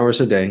 18 hours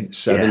a day,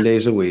 7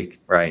 days a week.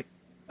 Right.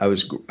 It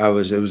was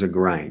a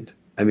grind.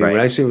 I mean, when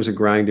I say it was a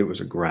grind, it was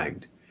a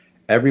grind.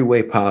 Every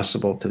way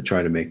possible to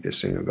try to make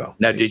this thing go.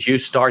 Now, did you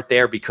start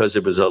there because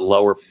it was a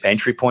lower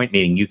entry point,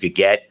 meaning you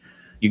get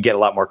a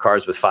lot more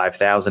cars with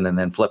 5,000 and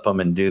then flip them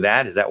and do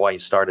that? Is that why you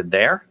started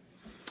there?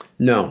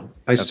 No,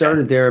 I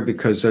started there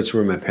because that's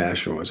where my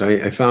passion was.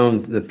 I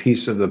found the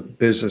piece of the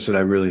business that I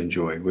really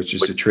enjoyed, which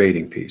is the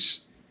trading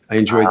piece. I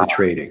enjoyed the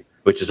trading.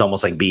 Which is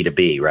almost like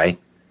B2B, right?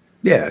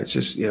 Yeah, it's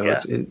just,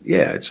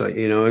 it's like,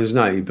 it's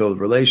not, you build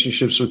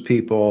relationships with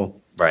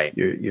people. Right.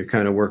 You're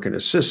kind of working a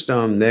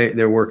system.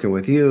 They're working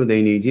with you.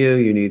 They need you.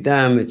 You need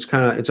them. It's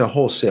a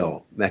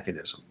wholesale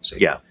mechanism. See?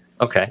 Yeah.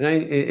 Okay.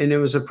 And it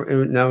was a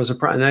problem.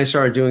 And I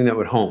started doing that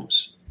with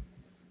homes.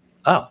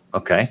 Oh,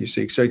 okay. You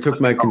see, so I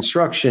took my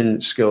construction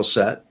skill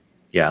set.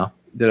 Yeah.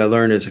 That I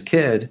learned as a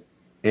kid,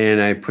 and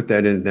I put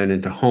that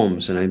into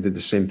homes, and I did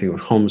the same thing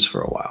with homes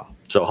for a while.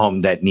 So a home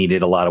that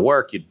needed a lot of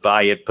work, you'd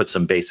buy it, put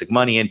some basic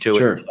money into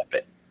it, and flip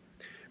it.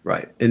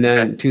 Right. And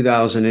then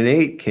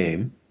 2008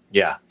 came.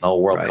 Yeah, the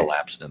whole world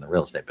collapsed in the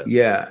real estate business.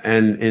 Yeah,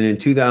 and in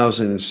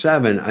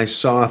 2007, I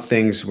saw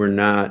things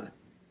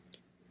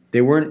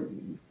they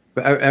weren't.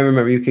 I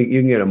remember you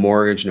can get a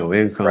mortgage, no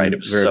income, right? It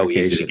was so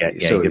easy to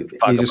get. Yeah, so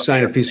you just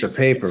sign a piece of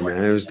paper,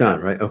 man. It was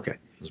done, right? Okay.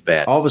 It was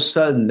bad. All of a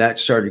sudden, that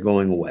started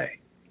going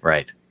away.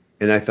 Right.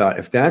 And I thought,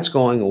 if that's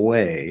going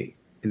away,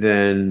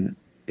 then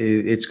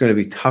it's going to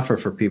be tougher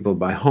for people to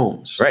buy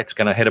homes. Right. It's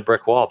going to hit a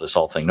brick wall, this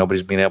whole thing.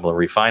 Nobody's being able to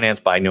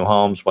refinance, buy new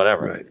homes,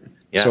 whatever. Right.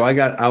 Yeah. So I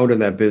got out of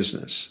that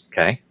business.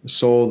 Okay.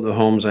 Sold the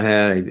homes I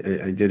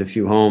had. I did a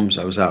few homes.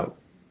 I was out.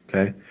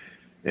 Okay.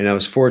 And I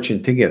was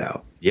fortunate to get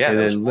out. Yeah. And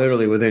then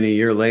literally within a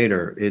year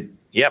later,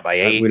 by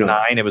 8,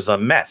 9, it was a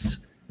mess.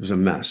 It was a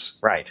mess.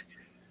 Right.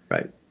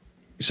 Right.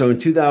 So in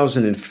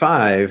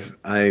 2005,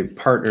 I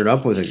partnered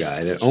up with a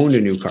guy that owned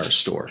a new car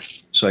store.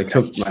 So I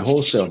took my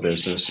wholesale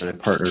business and I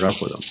partnered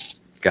up with him.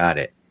 Got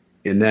it.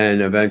 And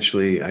then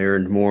eventually I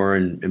earned more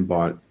and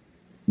bought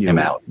him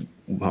out.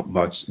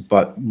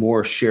 Bought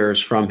more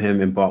shares from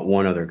him and bought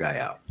one other guy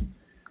out.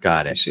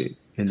 Got it. You see.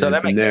 And so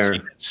that makes sense.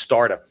 You could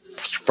start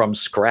from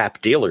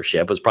scrap dealership.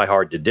 It was probably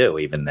hard to do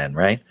even then,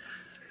 right?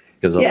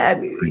 Because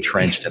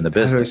entrenched in the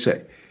business.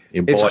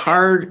 It's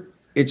hard.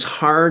 It's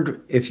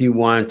hard if you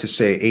want to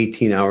say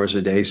 18 hours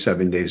a day,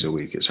 7 days a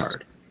week is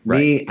hard. Right.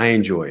 Me, I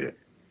enjoyed it.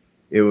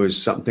 It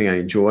was something I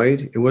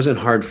enjoyed. It wasn't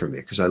hard for me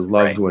because I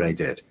loved what I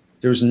did.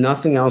 There was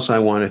nothing else I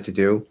wanted to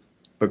do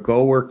but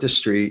go work the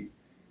street,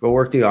 go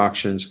work the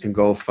auctions, and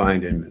go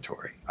find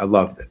inventory. I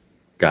loved it.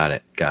 Got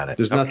it.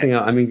 There's nothing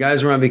else. I mean,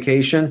 guys were on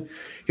vacation.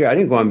 Here, I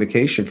didn't go on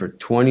vacation for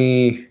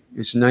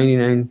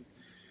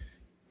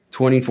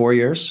 24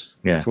 years.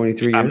 Yeah.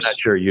 23 years. I'm not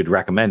sure you'd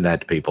recommend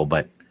that to people,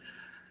 but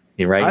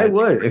you're right. I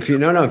would. If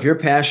you're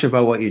passionate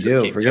about what you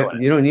do,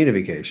 you don't need a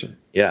vacation.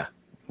 Yeah.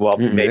 Well,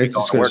 maybe it's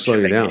just going to slow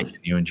you down.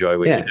 You enjoy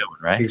what you're doing,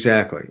 right?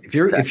 Exactly.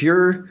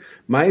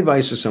 My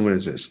advice to someone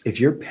is this: if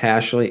you're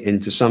passionately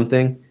into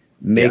something,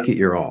 make it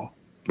your all.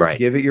 Right.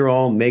 Give it your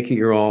all. Make it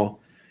your all.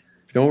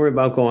 Don't worry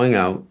about going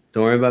out.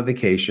 Don't worry about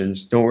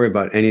vacations. Don't worry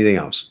about anything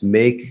else.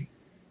 Make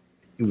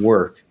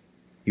work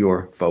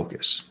your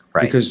focus.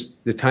 Right. Because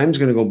the time's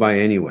going to go by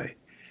anyway.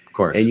 Of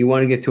course. And you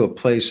want to get to a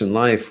place in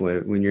life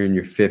when you're in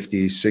your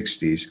 50s,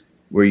 60s,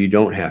 where you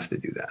don't have to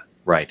do that.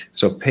 Right.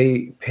 So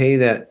pay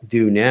that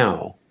due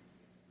now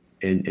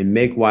and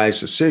make wise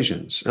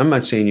decisions. I'm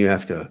not saying you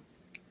have to,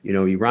 eat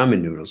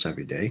ramen noodles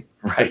every day.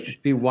 Right.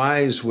 Be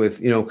wise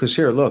with, because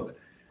here, look,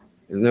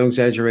 there's no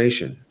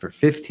exaggeration. For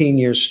 15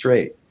 years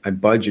straight, I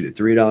budgeted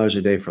 $3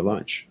 a day for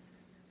lunch.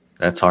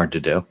 That's hard to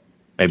do.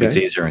 Maybe it's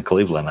easier in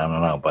Cleveland. I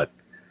don't know, but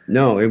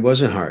no, it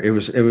wasn't hard. It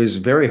was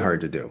very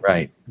hard to do.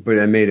 Right. But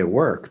I made it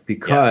work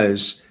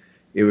because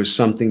it was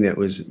something that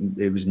was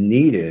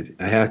needed.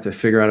 I had to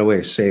figure out a way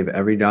to save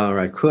every dollar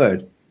I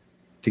could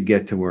to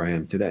get to where I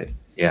am today.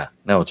 Yeah.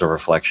 No, it's a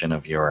reflection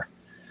of your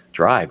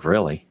drive,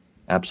 really.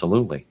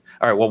 Absolutely.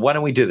 All right. Well, why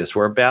don't we do this?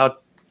 We're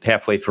about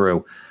halfway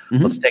through.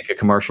 Mm-hmm. Let's take a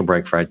commercial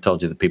break for I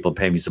told you the people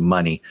pay me some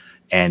money.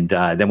 And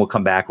then we'll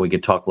come back. We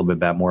can talk a little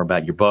bit more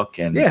about your book.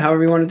 And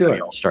however you want to do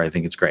it. Story. I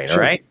think it's great.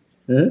 Sure. All right.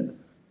 Mm-hmm.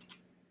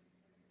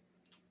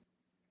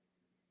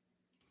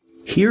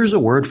 Here's a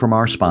word from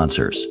our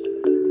sponsors.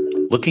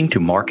 Looking to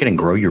market and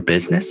grow your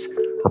business?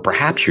 Or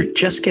perhaps you're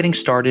just getting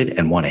started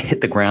and want to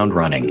hit the ground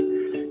running?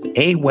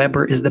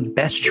 AWeber is the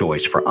best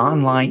choice for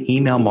online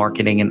email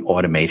marketing and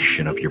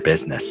automation of your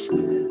business.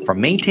 From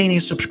maintaining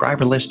a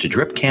subscriber list to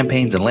drip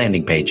campaigns and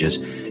landing pages,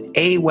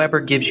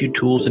 AWeber gives you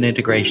tools and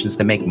integrations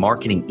that make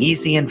marketing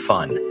easy and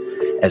fun.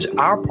 As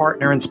our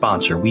partner and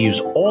sponsor, we use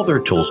all their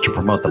tools to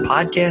promote the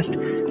podcast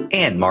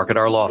and market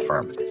our law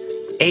firm.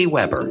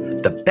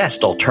 AWeber, the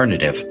best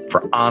alternative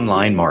for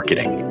online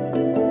marketing.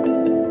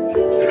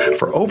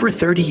 For over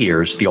 30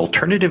 years, the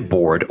Alternative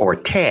Board, or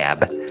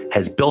TAB,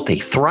 has built a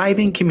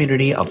thriving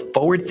community of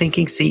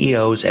forward-thinking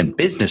CEOs and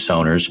business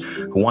owners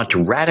who want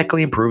to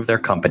radically improve their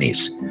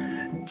companies.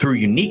 Through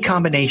unique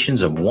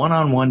combinations of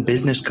one-on-one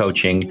business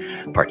coaching,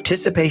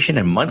 participation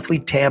in monthly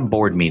TAB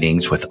board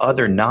meetings with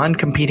other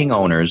non-competing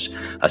owners,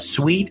 a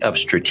suite of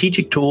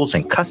strategic tools,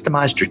 and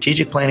customized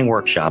strategic planning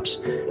workshops,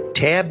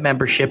 TAB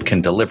membership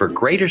can deliver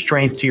greater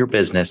strength to your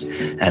business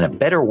and a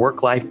better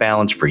work-life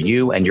balance for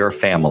you and your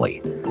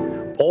family.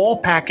 All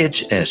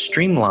packaged in a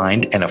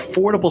streamlined and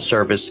affordable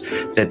service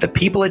that the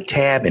people at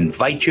TAB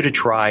invite you to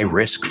try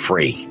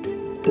risk-free.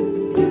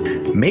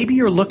 Maybe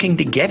you're looking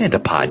to get into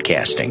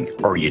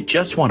podcasting, or you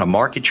just want to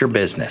market your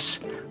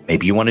business.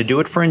 Maybe you want to do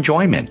it for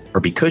enjoyment,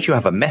 or because you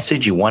have a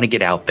message you want to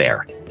get out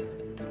there.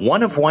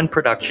 One of One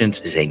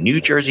Productions is a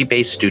New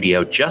Jersey-based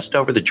studio just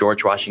over the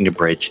George Washington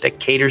Bridge that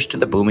caters to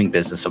the booming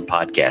business of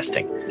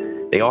podcasting.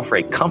 They offer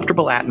a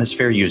comfortable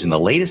atmosphere using the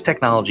latest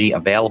technology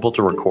available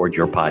to record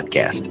your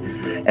podcast.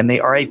 And they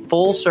are a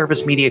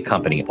full-service media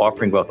company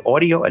offering both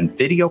audio and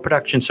video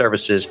production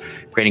services,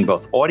 creating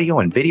both audio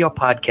and video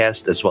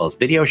podcasts, as well as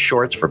video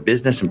shorts for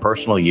business and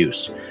personal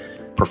use.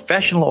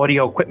 Professional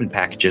audio equipment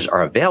packages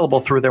are available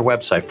through their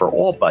website for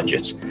all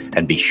budgets.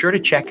 And be sure to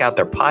check out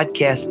their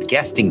podcast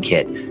guesting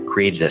kit,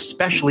 created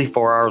especially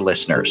for our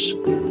listeners.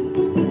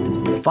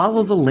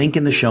 Follow the link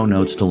in the show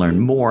notes to learn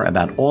more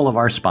about all of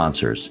our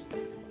sponsors.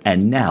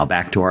 And now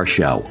back to our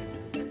show.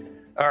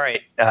 All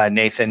right,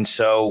 Nathan.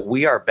 So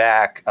we are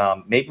back.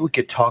 Maybe we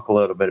could talk a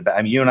little bit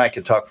about, you and I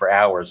could talk for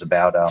hours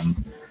about,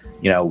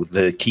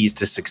 the keys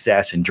to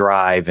success and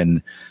drive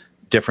and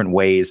different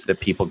ways that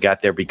people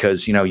got there,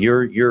 because, you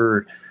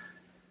did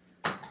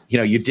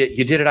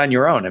it on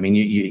your own. I mean,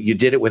 you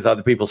did it with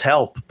other people's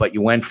help, but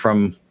you went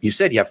from, you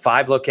said you have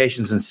 5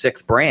 locations and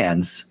 6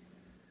 brands,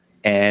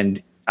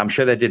 and I'm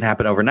sure that didn't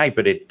happen overnight,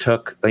 but it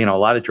took, a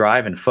lot of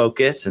drive and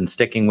focus and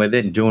sticking with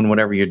it and doing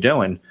whatever you're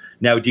doing.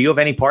 Now, do you have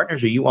any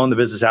partners, or you own the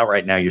business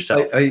outright now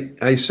yourself?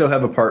 I still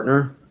have a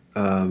partner.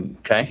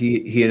 Okay.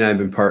 He and I have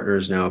been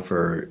partners now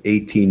for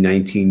 18,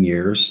 19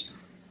 years.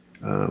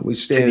 We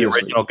stay the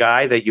original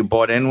guy that you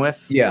bought in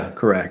with? Yeah,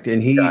 correct.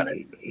 And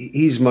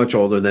he's much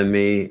older than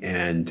me,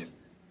 and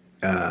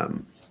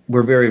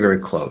we're very, very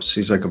close.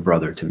 He's like a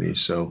brother to me.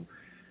 So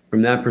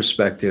from that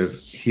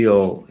perspective,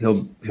 he'll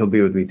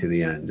be with me to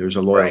the end. There's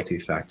a loyalty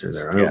factor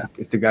there.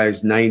 If the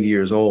guy's 90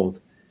 years old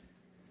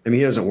I mean,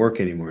 he doesn't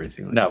work anymore or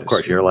anything like No, this. of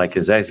course, you're like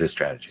his exit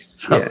strategy.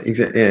 So, Yeah,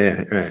 exactly.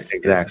 Yeah, right.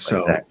 Exactly.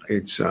 So exactly.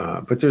 it's,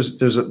 but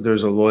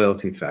there's a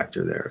loyalty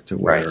factor there to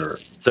where.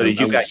 Right. So did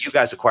you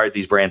guys acquired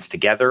these brands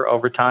together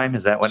over time?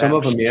 Is that what Some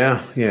happened? of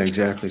them, yeah,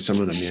 exactly. Some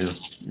of them, yeah.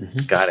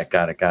 Mm-hmm.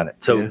 Got it.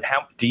 So Yeah.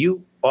 how do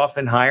you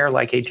often hire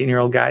like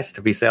 18-year-old guys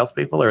to be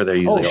salespeople, or are they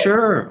usually? Oh,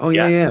 sure. Oh,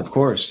 yeah, of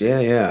course.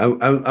 Yeah.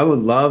 I would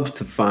love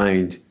to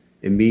find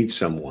and meet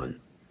someone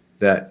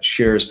that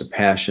shares the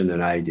passion that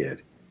I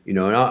did. And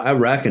I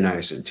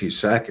recognize it in 2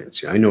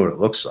 seconds. I know what it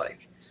looks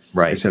like. I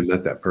Right. just haven't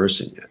met that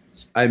person yet.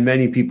 I have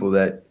many people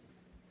that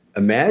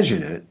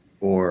imagine it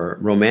or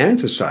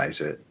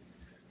romanticize it,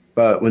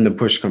 but when the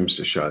push comes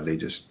to shove, they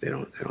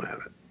don't have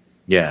it.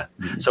 Yeah.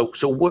 So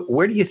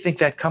where do you think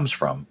that comes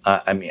from?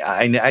 I mean,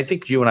 I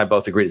think you and I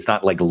both agree it's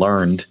not like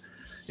learned.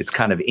 It's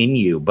kind of in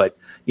you, but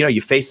you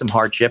face some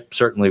hardship,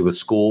 certainly with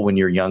school when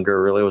you're younger.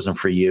 It really wasn't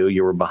for you.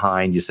 You were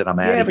behind. You said, I'm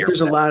out of here. Yeah, but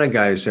there's a lot of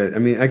guys that,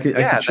 I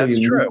could show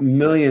you true.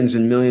 millions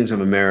and millions of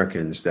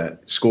Americans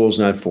that school's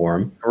not for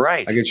them.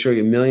 Right. I could show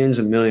you millions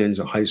and millions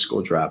of high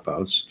school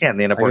dropouts. Yeah, and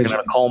they end up working in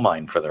a coal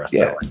mine for the rest of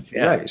their life.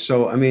 Yeah. Right.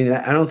 So,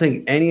 I don't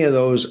think any of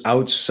those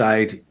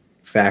outside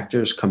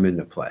factors come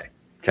into play.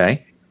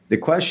 Okay. The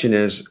question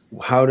is,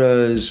 how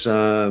does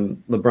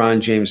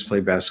LeBron James play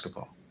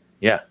basketball?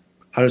 Yeah.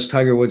 How does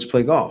Tiger Woods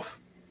play golf?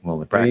 Well,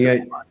 they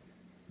practice a lot.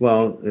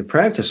 Well, they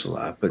practice a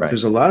lot, but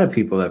there's a lot of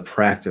people that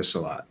practice a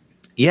lot.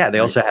 Yeah, they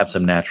also have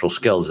some natural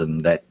skills, and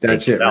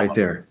that's it right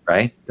there.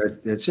 Right?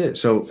 That's it.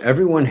 So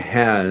everyone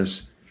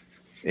has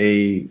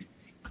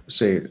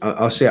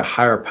I'll say a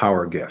higher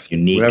power gift.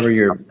 Unique. Whatever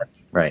you're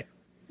right.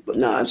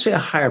 No, I'd say a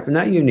higher, but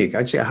not unique.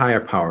 I'd say a higher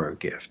power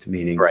gift,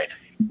 meaning right.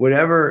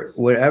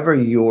 Whatever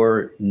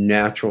your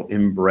natural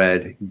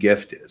inbred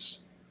gift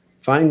is,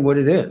 find what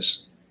it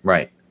is.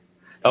 Right.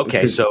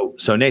 Okay. So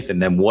Nathan,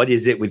 then what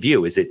is it with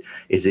you? Is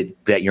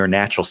it that you're a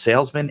natural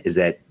salesman? Is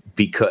that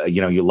because,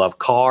 you love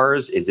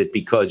cars? Is it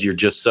because you're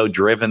just so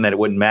driven that it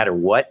wouldn't matter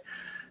what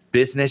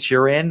business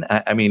you're in?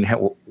 I mean,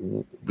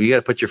 you got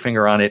to put your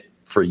finger on it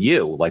for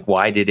you. Like,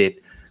 why did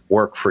it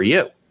work for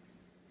you?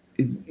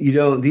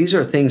 These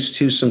are things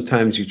too,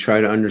 sometimes you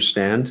try to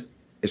understand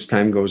as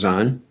time goes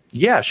on.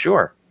 Yeah,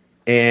 sure.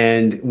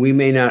 And we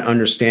may not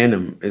understand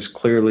them as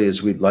clearly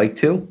as we'd like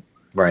to.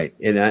 Right.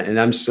 And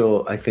I'm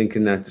still, I think,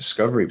 in that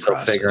discovery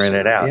process. So figuring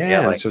it out.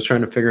 Yeah. So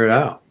trying to figure it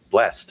out.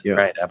 Blessed. Yeah.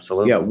 Right.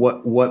 Absolutely. Yeah.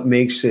 What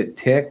makes it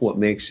tick? What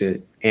makes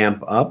it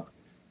amp up?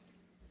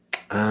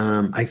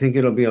 I think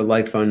it'll be a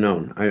life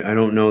unknown. I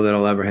don't know that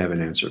I'll ever have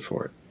an answer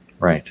for it.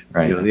 Right.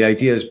 The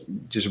idea is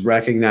just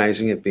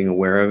recognizing it, being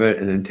aware of it,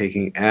 and then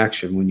taking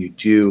action when you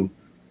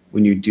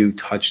do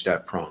touch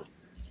that prong.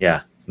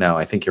 Yeah. No,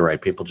 I think you're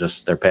right. People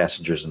they're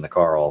passengers in the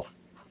car all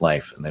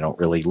life, and they don't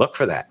really look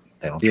for that.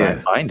 They don't try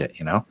to find it,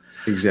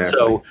 Exactly.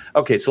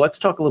 So let's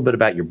talk a little bit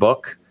about your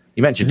book.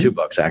 You mentioned 2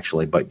 books,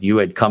 actually, but you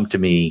had come to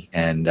me,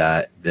 and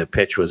the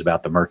pitch was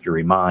about the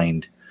Mercury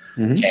Mind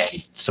and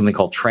something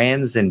called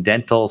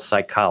Transcendental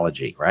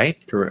Psychology,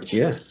 right? Correct.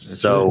 Yeah.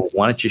 So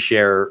why don't you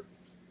share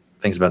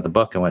things about the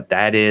book and what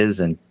that is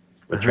and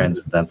what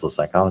Transcendental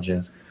Psychology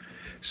is?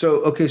 So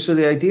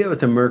the idea with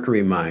the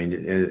Mercury Mind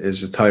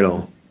is the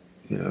title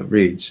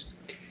reads.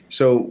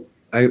 So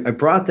I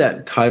brought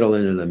that title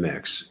into the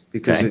mix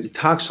because it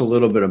talks a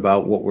little bit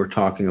about what we're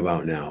talking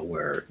about now,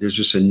 where there's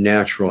just a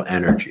natural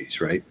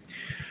energies, right?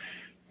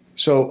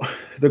 So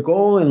the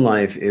goal in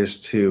life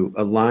is to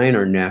align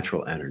our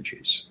natural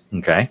energies.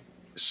 Okay.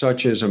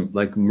 Such as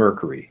like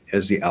Mercury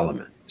as the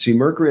element. See,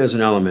 Mercury as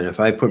an element, if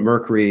I put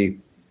Mercury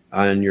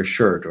on your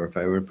shirt or if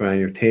I were to put it on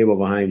your table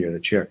behind you, the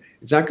chair,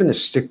 it's not going to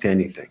stick to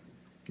anything.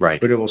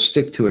 Right. But it will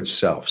stick to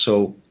itself.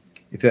 So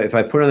if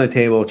I put it on the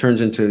table, it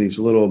turns into these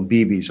little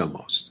BBs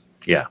almost.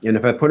 Yeah. And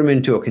if I put them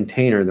into a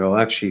container, they'll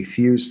actually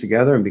fuse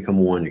together and become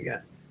one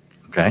again.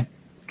 Okay.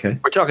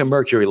 We're talking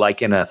mercury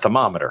like in a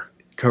thermometer.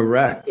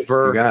 Correct. You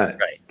got it.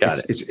 Right. Got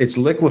it. It's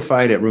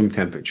liquefied at room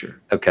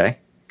temperature. Okay.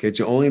 It's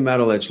the only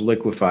metal that's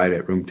liquefied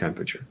at room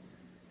temperature.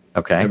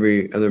 Okay.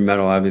 Every other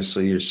metal,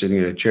 obviously, you're sitting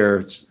in a chair.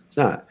 It's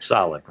not.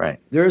 Solid, right.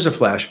 There is a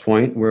flash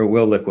point where it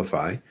will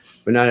liquefy,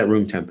 but not at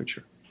room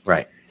temperature.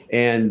 Right.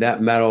 And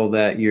that metal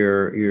that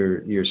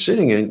you're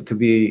sitting in could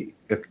be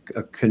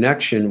a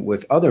connection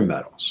with other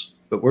metals.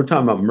 But we're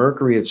talking about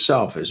mercury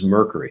itself as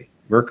mercury.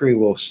 Mercury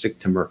will stick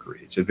to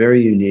mercury. It's a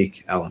very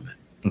unique element.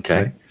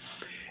 Okay.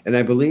 And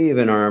I believe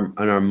in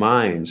our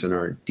minds, in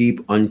our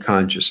deep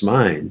unconscious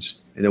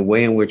minds, in the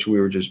way in which we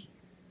were just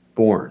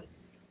born,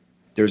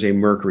 there's a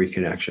mercury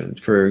connection.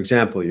 For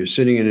example, you're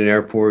sitting in an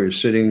airport, you're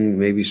sitting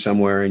maybe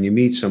somewhere, and you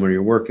meet someone,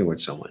 you're working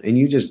with someone, and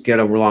you just get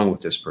along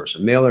with this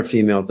person, male or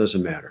female, it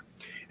doesn't matter.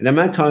 And I'm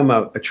not talking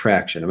about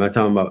attraction. I'm not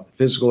talking about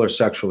physical or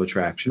sexual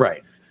attraction.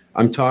 Right.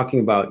 I'm talking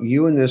about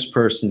you and this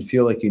person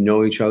feel like you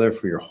know each other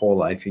for your whole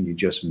life and you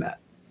just met.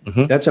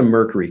 Mm-hmm. That's a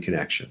mercury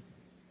connection.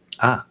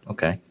 Ah,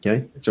 okay.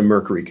 Okay. It's a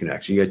mercury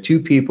connection. You got two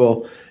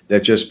people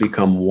that just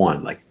become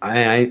one. Like,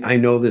 I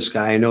know this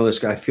guy. I know this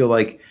guy. I feel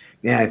like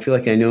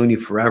I've known you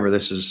forever.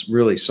 This is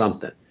really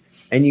something.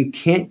 And you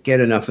can't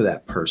get enough of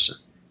that person.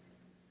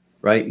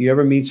 right? You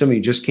ever meet somebody,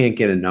 you just can't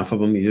get enough of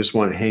them. You just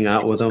want to hang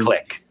out with them.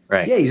 Click.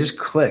 Right. Yeah, you just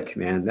click,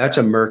 man. That's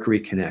a Mercury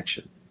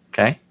connection.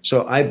 Okay.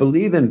 So I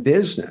believe in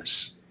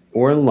business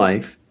or in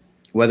life,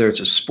 whether it's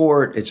a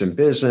sport, it's in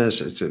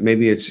business,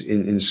 maybe it's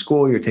in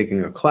school, you're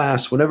taking a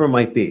class, whatever it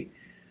might be.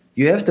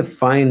 You have to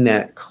find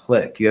that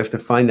click. You have to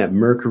find that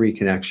Mercury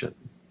connection.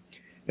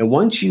 And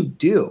once you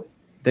do,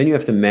 then you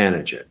have to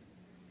manage it.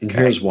 And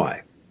here's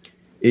why.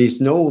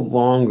 It's no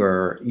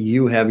longer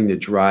you having to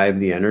drive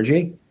the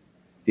energy.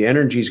 The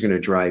energy is going to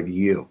drive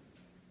you.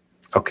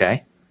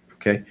 Okay.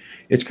 Okay.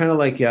 It's kind of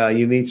like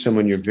you meet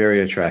someone you're very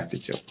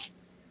attracted to.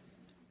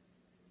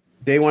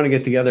 They want to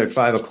get together at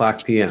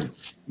 5:00 p.m.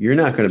 You're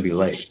not going to be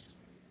late.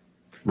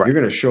 Right. You're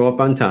going to show up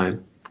on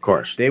time. Of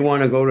course. They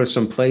want to go to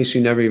some place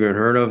you never even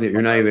heard of that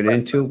you're not even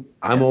into.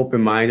 I'm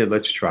open-minded.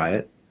 Let's try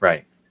it.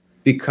 Right.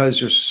 Because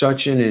there's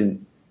such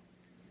an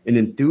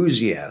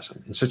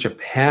enthusiasm and such a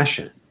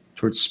passion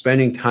towards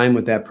spending time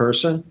with that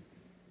person.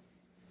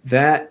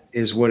 That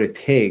is what it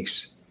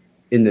takes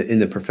in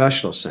the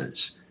professional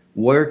sense.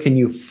 Where can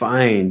you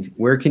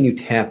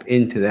tap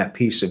into that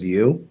piece of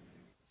you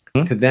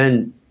to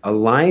then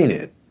align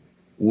it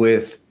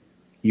with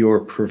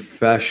your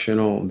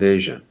professional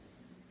vision?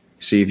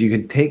 See, if you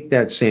can take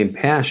that same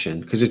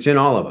passion, because it's in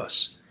all of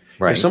us.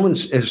 Right.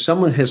 If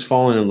someone has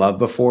fallen in love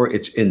before,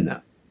 it's in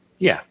them.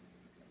 Yeah.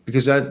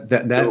 Because that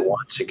do it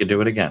once, you can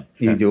do it again.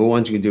 You do it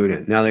once, you can do it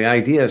again. Now the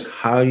idea is,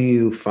 how do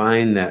you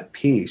find that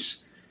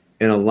peace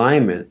and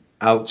alignment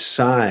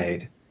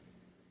outside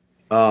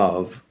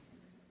of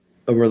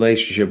a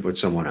relationship with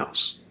someone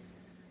else?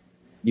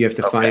 You have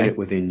to find it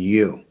within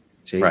you.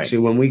 See? Right. See,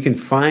 when we can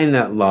find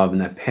that love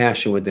and that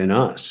passion within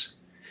us,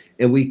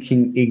 and we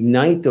can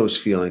ignite those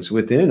feelings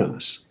within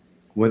us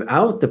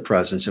without the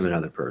presence of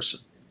another person,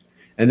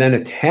 and then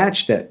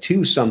attach that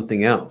to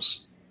something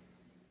else,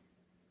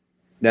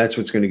 that's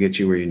what's going to get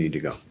you where you need to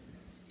go.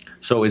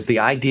 So is the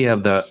idea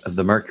of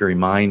the Mercury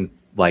Mind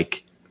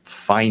like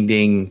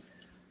finding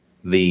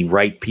the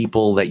right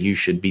people that you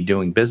should be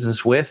doing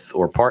business with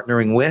or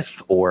partnering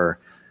with, or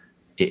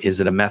is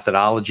it a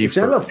methodology? It's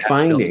not about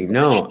finding.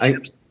 No,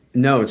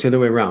 it's the other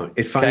way around.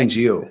 It finds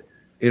you.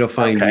 It'll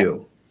find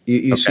you.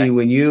 You see,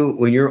 when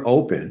you're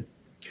open.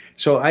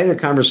 So I had a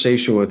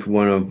conversation with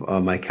one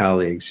of my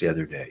colleagues the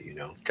other day.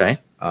 Okay.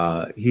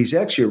 He's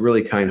actually a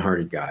really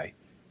kind-hearted guy,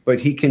 but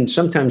he can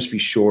sometimes be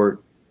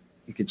short.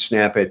 He can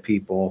snap at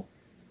people.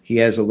 He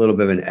has a little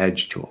bit of an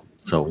edge to him.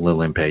 So a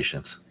little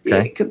impatience.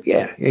 Okay.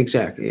 Yeah,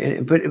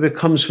 exactly. But it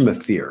comes from a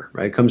fear,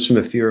 right? It comes from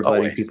a fear of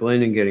letting people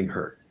in and getting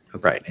hurt.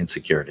 Okay. Right.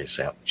 Insecurities.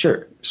 Yeah.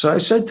 Sure. So I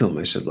said to him,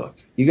 look,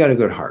 you got a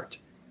good heart.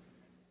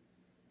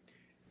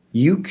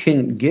 You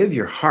can give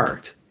your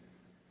heart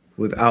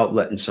without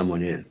letting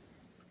someone in.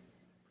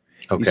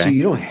 Okay. You see,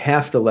 you don't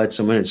have to let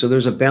someone in. So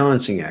there's a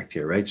balancing act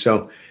here, right?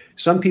 So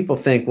some people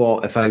think, well,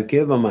 if I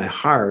give them my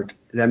heart,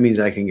 that means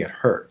I can get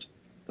hurt.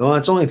 Well,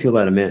 it's only if you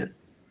let them in.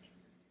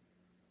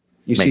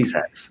 Makes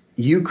sense.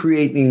 You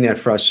creating that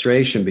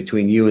frustration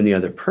between you and the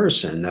other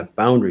person, that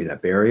boundary,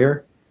 that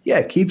barrier, yeah,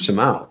 it keeps them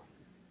out.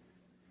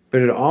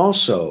 But it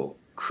also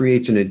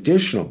creates an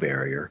additional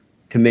barrier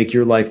to make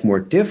your life more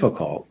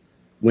difficult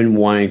when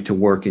wanting to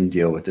work and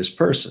deal with this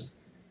person.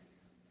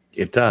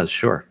 It does,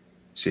 sure.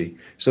 See?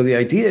 So the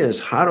idea is,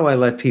 how do I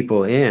let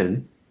people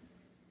in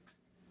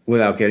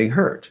without getting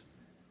hurt?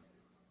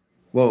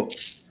 Well,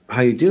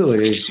 how you do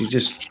it is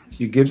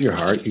you give your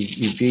heart,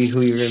 you be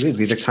who you're going to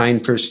be the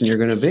kind person you're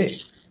going to be.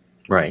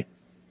 Right.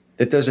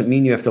 That doesn't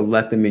mean you have to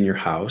let them in your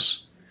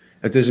house.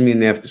 That doesn't mean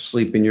they have to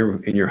sleep in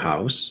your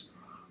house.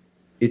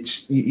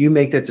 It's you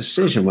make that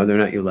decision whether or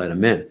not you let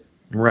them in.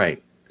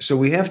 Right. So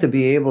we have to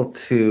be able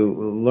to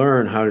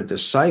learn how to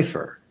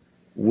decipher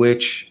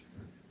which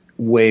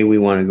way we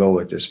want to go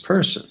with this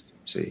person.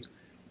 See?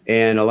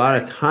 And a lot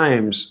of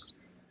times,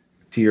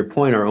 to your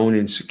point, our own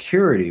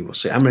insecurity will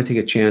say, I'm going to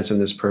take a chance on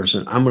this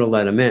person. I'm going to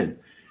let them in.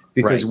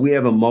 Because we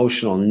have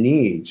emotional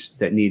needs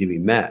that need to be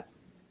met.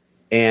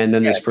 And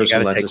then this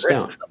person lets us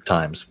down.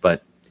 Sometimes,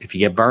 but if you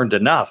get burned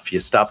enough,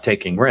 you stop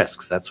taking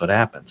risks. That's what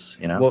happens,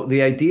 Well,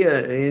 the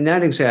idea,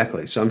 not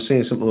exactly. So I'm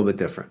saying something a little bit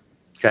different.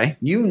 Okay.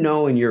 You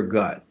know in your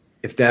gut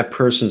if that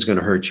person's going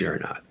to hurt you or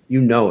not.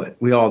 You know it.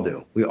 We all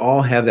do. We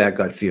all have that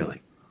gut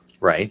feeling.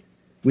 Right.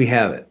 We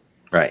have it.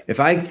 Right. If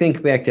I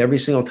think back to every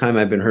single time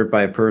I've been hurt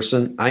by a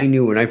person, I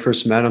knew when I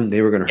first met them,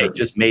 they were going to hurt me.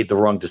 Just made the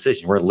wrong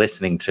decision. We're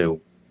listening to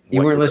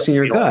you weren't listening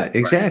to your gut.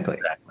 Exactly.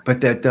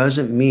 But that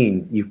doesn't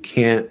mean you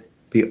can't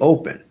be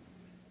open.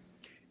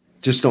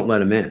 Just don't let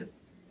them in.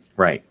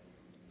 Right.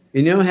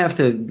 And you don't have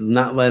to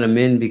not let them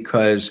in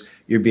because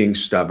you're being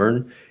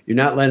stubborn. You're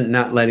not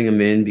letting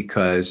them in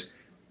because,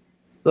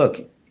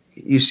 look,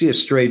 you see a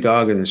stray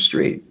dog in the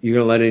street. You're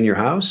going to let it in your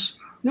house?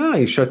 No,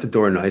 you shut the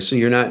door nicely.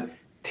 You're not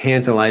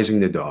tantalizing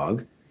the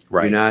dog.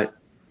 Right.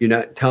 You're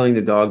not telling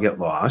the dog get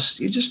lost.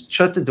 You just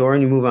shut the door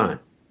and you move on.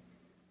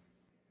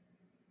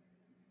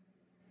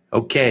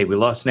 Okay, we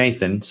lost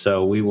Nathan,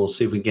 so we will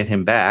see if we can get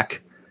him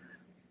back.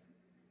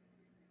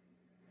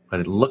 But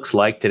it looks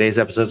like today's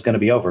episode is going to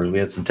be over. We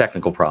had some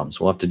technical problems.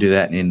 We'll have to do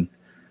that in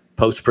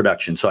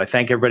post-production. So I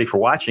thank everybody for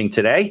watching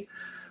today.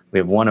 We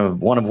have one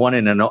of one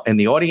in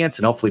the audience,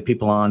 and hopefully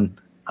people on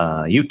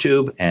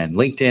YouTube and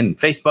LinkedIn and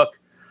Facebook.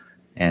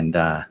 And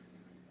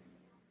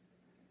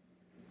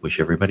wish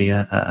everybody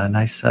a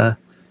nice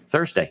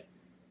Thursday.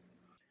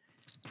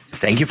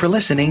 Thank you for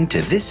listening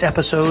to this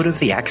episode of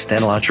The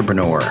Accidental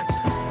Entrepreneur.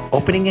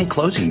 Opening and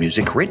closing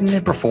music written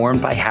and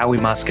performed by Howie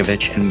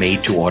Moskovich and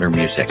made to order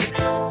music.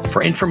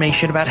 For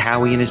information about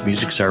Howie and his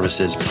music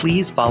services,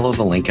 please follow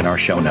the link in our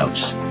show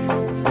notes.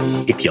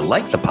 If you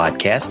like the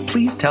podcast,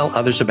 please tell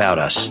others about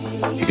us.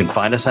 You can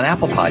find us on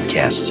Apple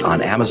Podcasts,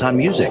 on Amazon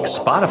Music,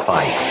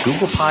 Spotify,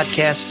 Google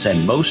Podcasts,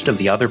 and most of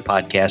the other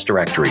podcast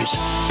directories.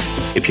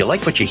 If you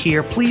like what you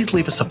hear, please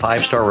leave us a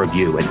 5-star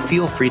review and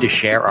feel free to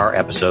share our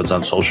episodes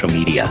on social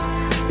media.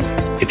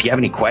 If you have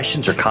any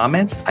questions or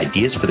comments,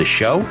 ideas for the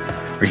show,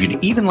 or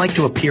you'd even like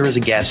to appear as a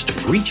guest,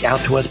 reach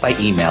out to us by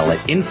email at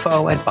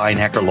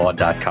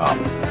info@beinhackerlaw.com.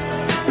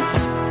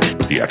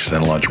 The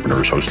Accidental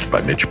Entrepreneur is hosted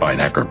by Mitch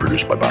Beinhacker and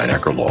produced by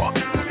Beinhacker Law.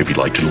 If you'd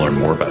like to learn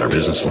more about our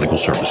business and legal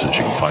services,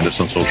 you can find us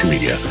on social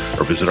media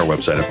or visit our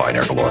website at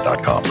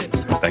beinhackerlaw.com.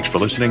 Thanks for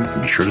listening,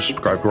 and be sure to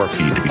subscribe to our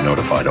feed to be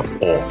notified of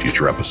all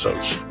future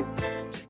episodes.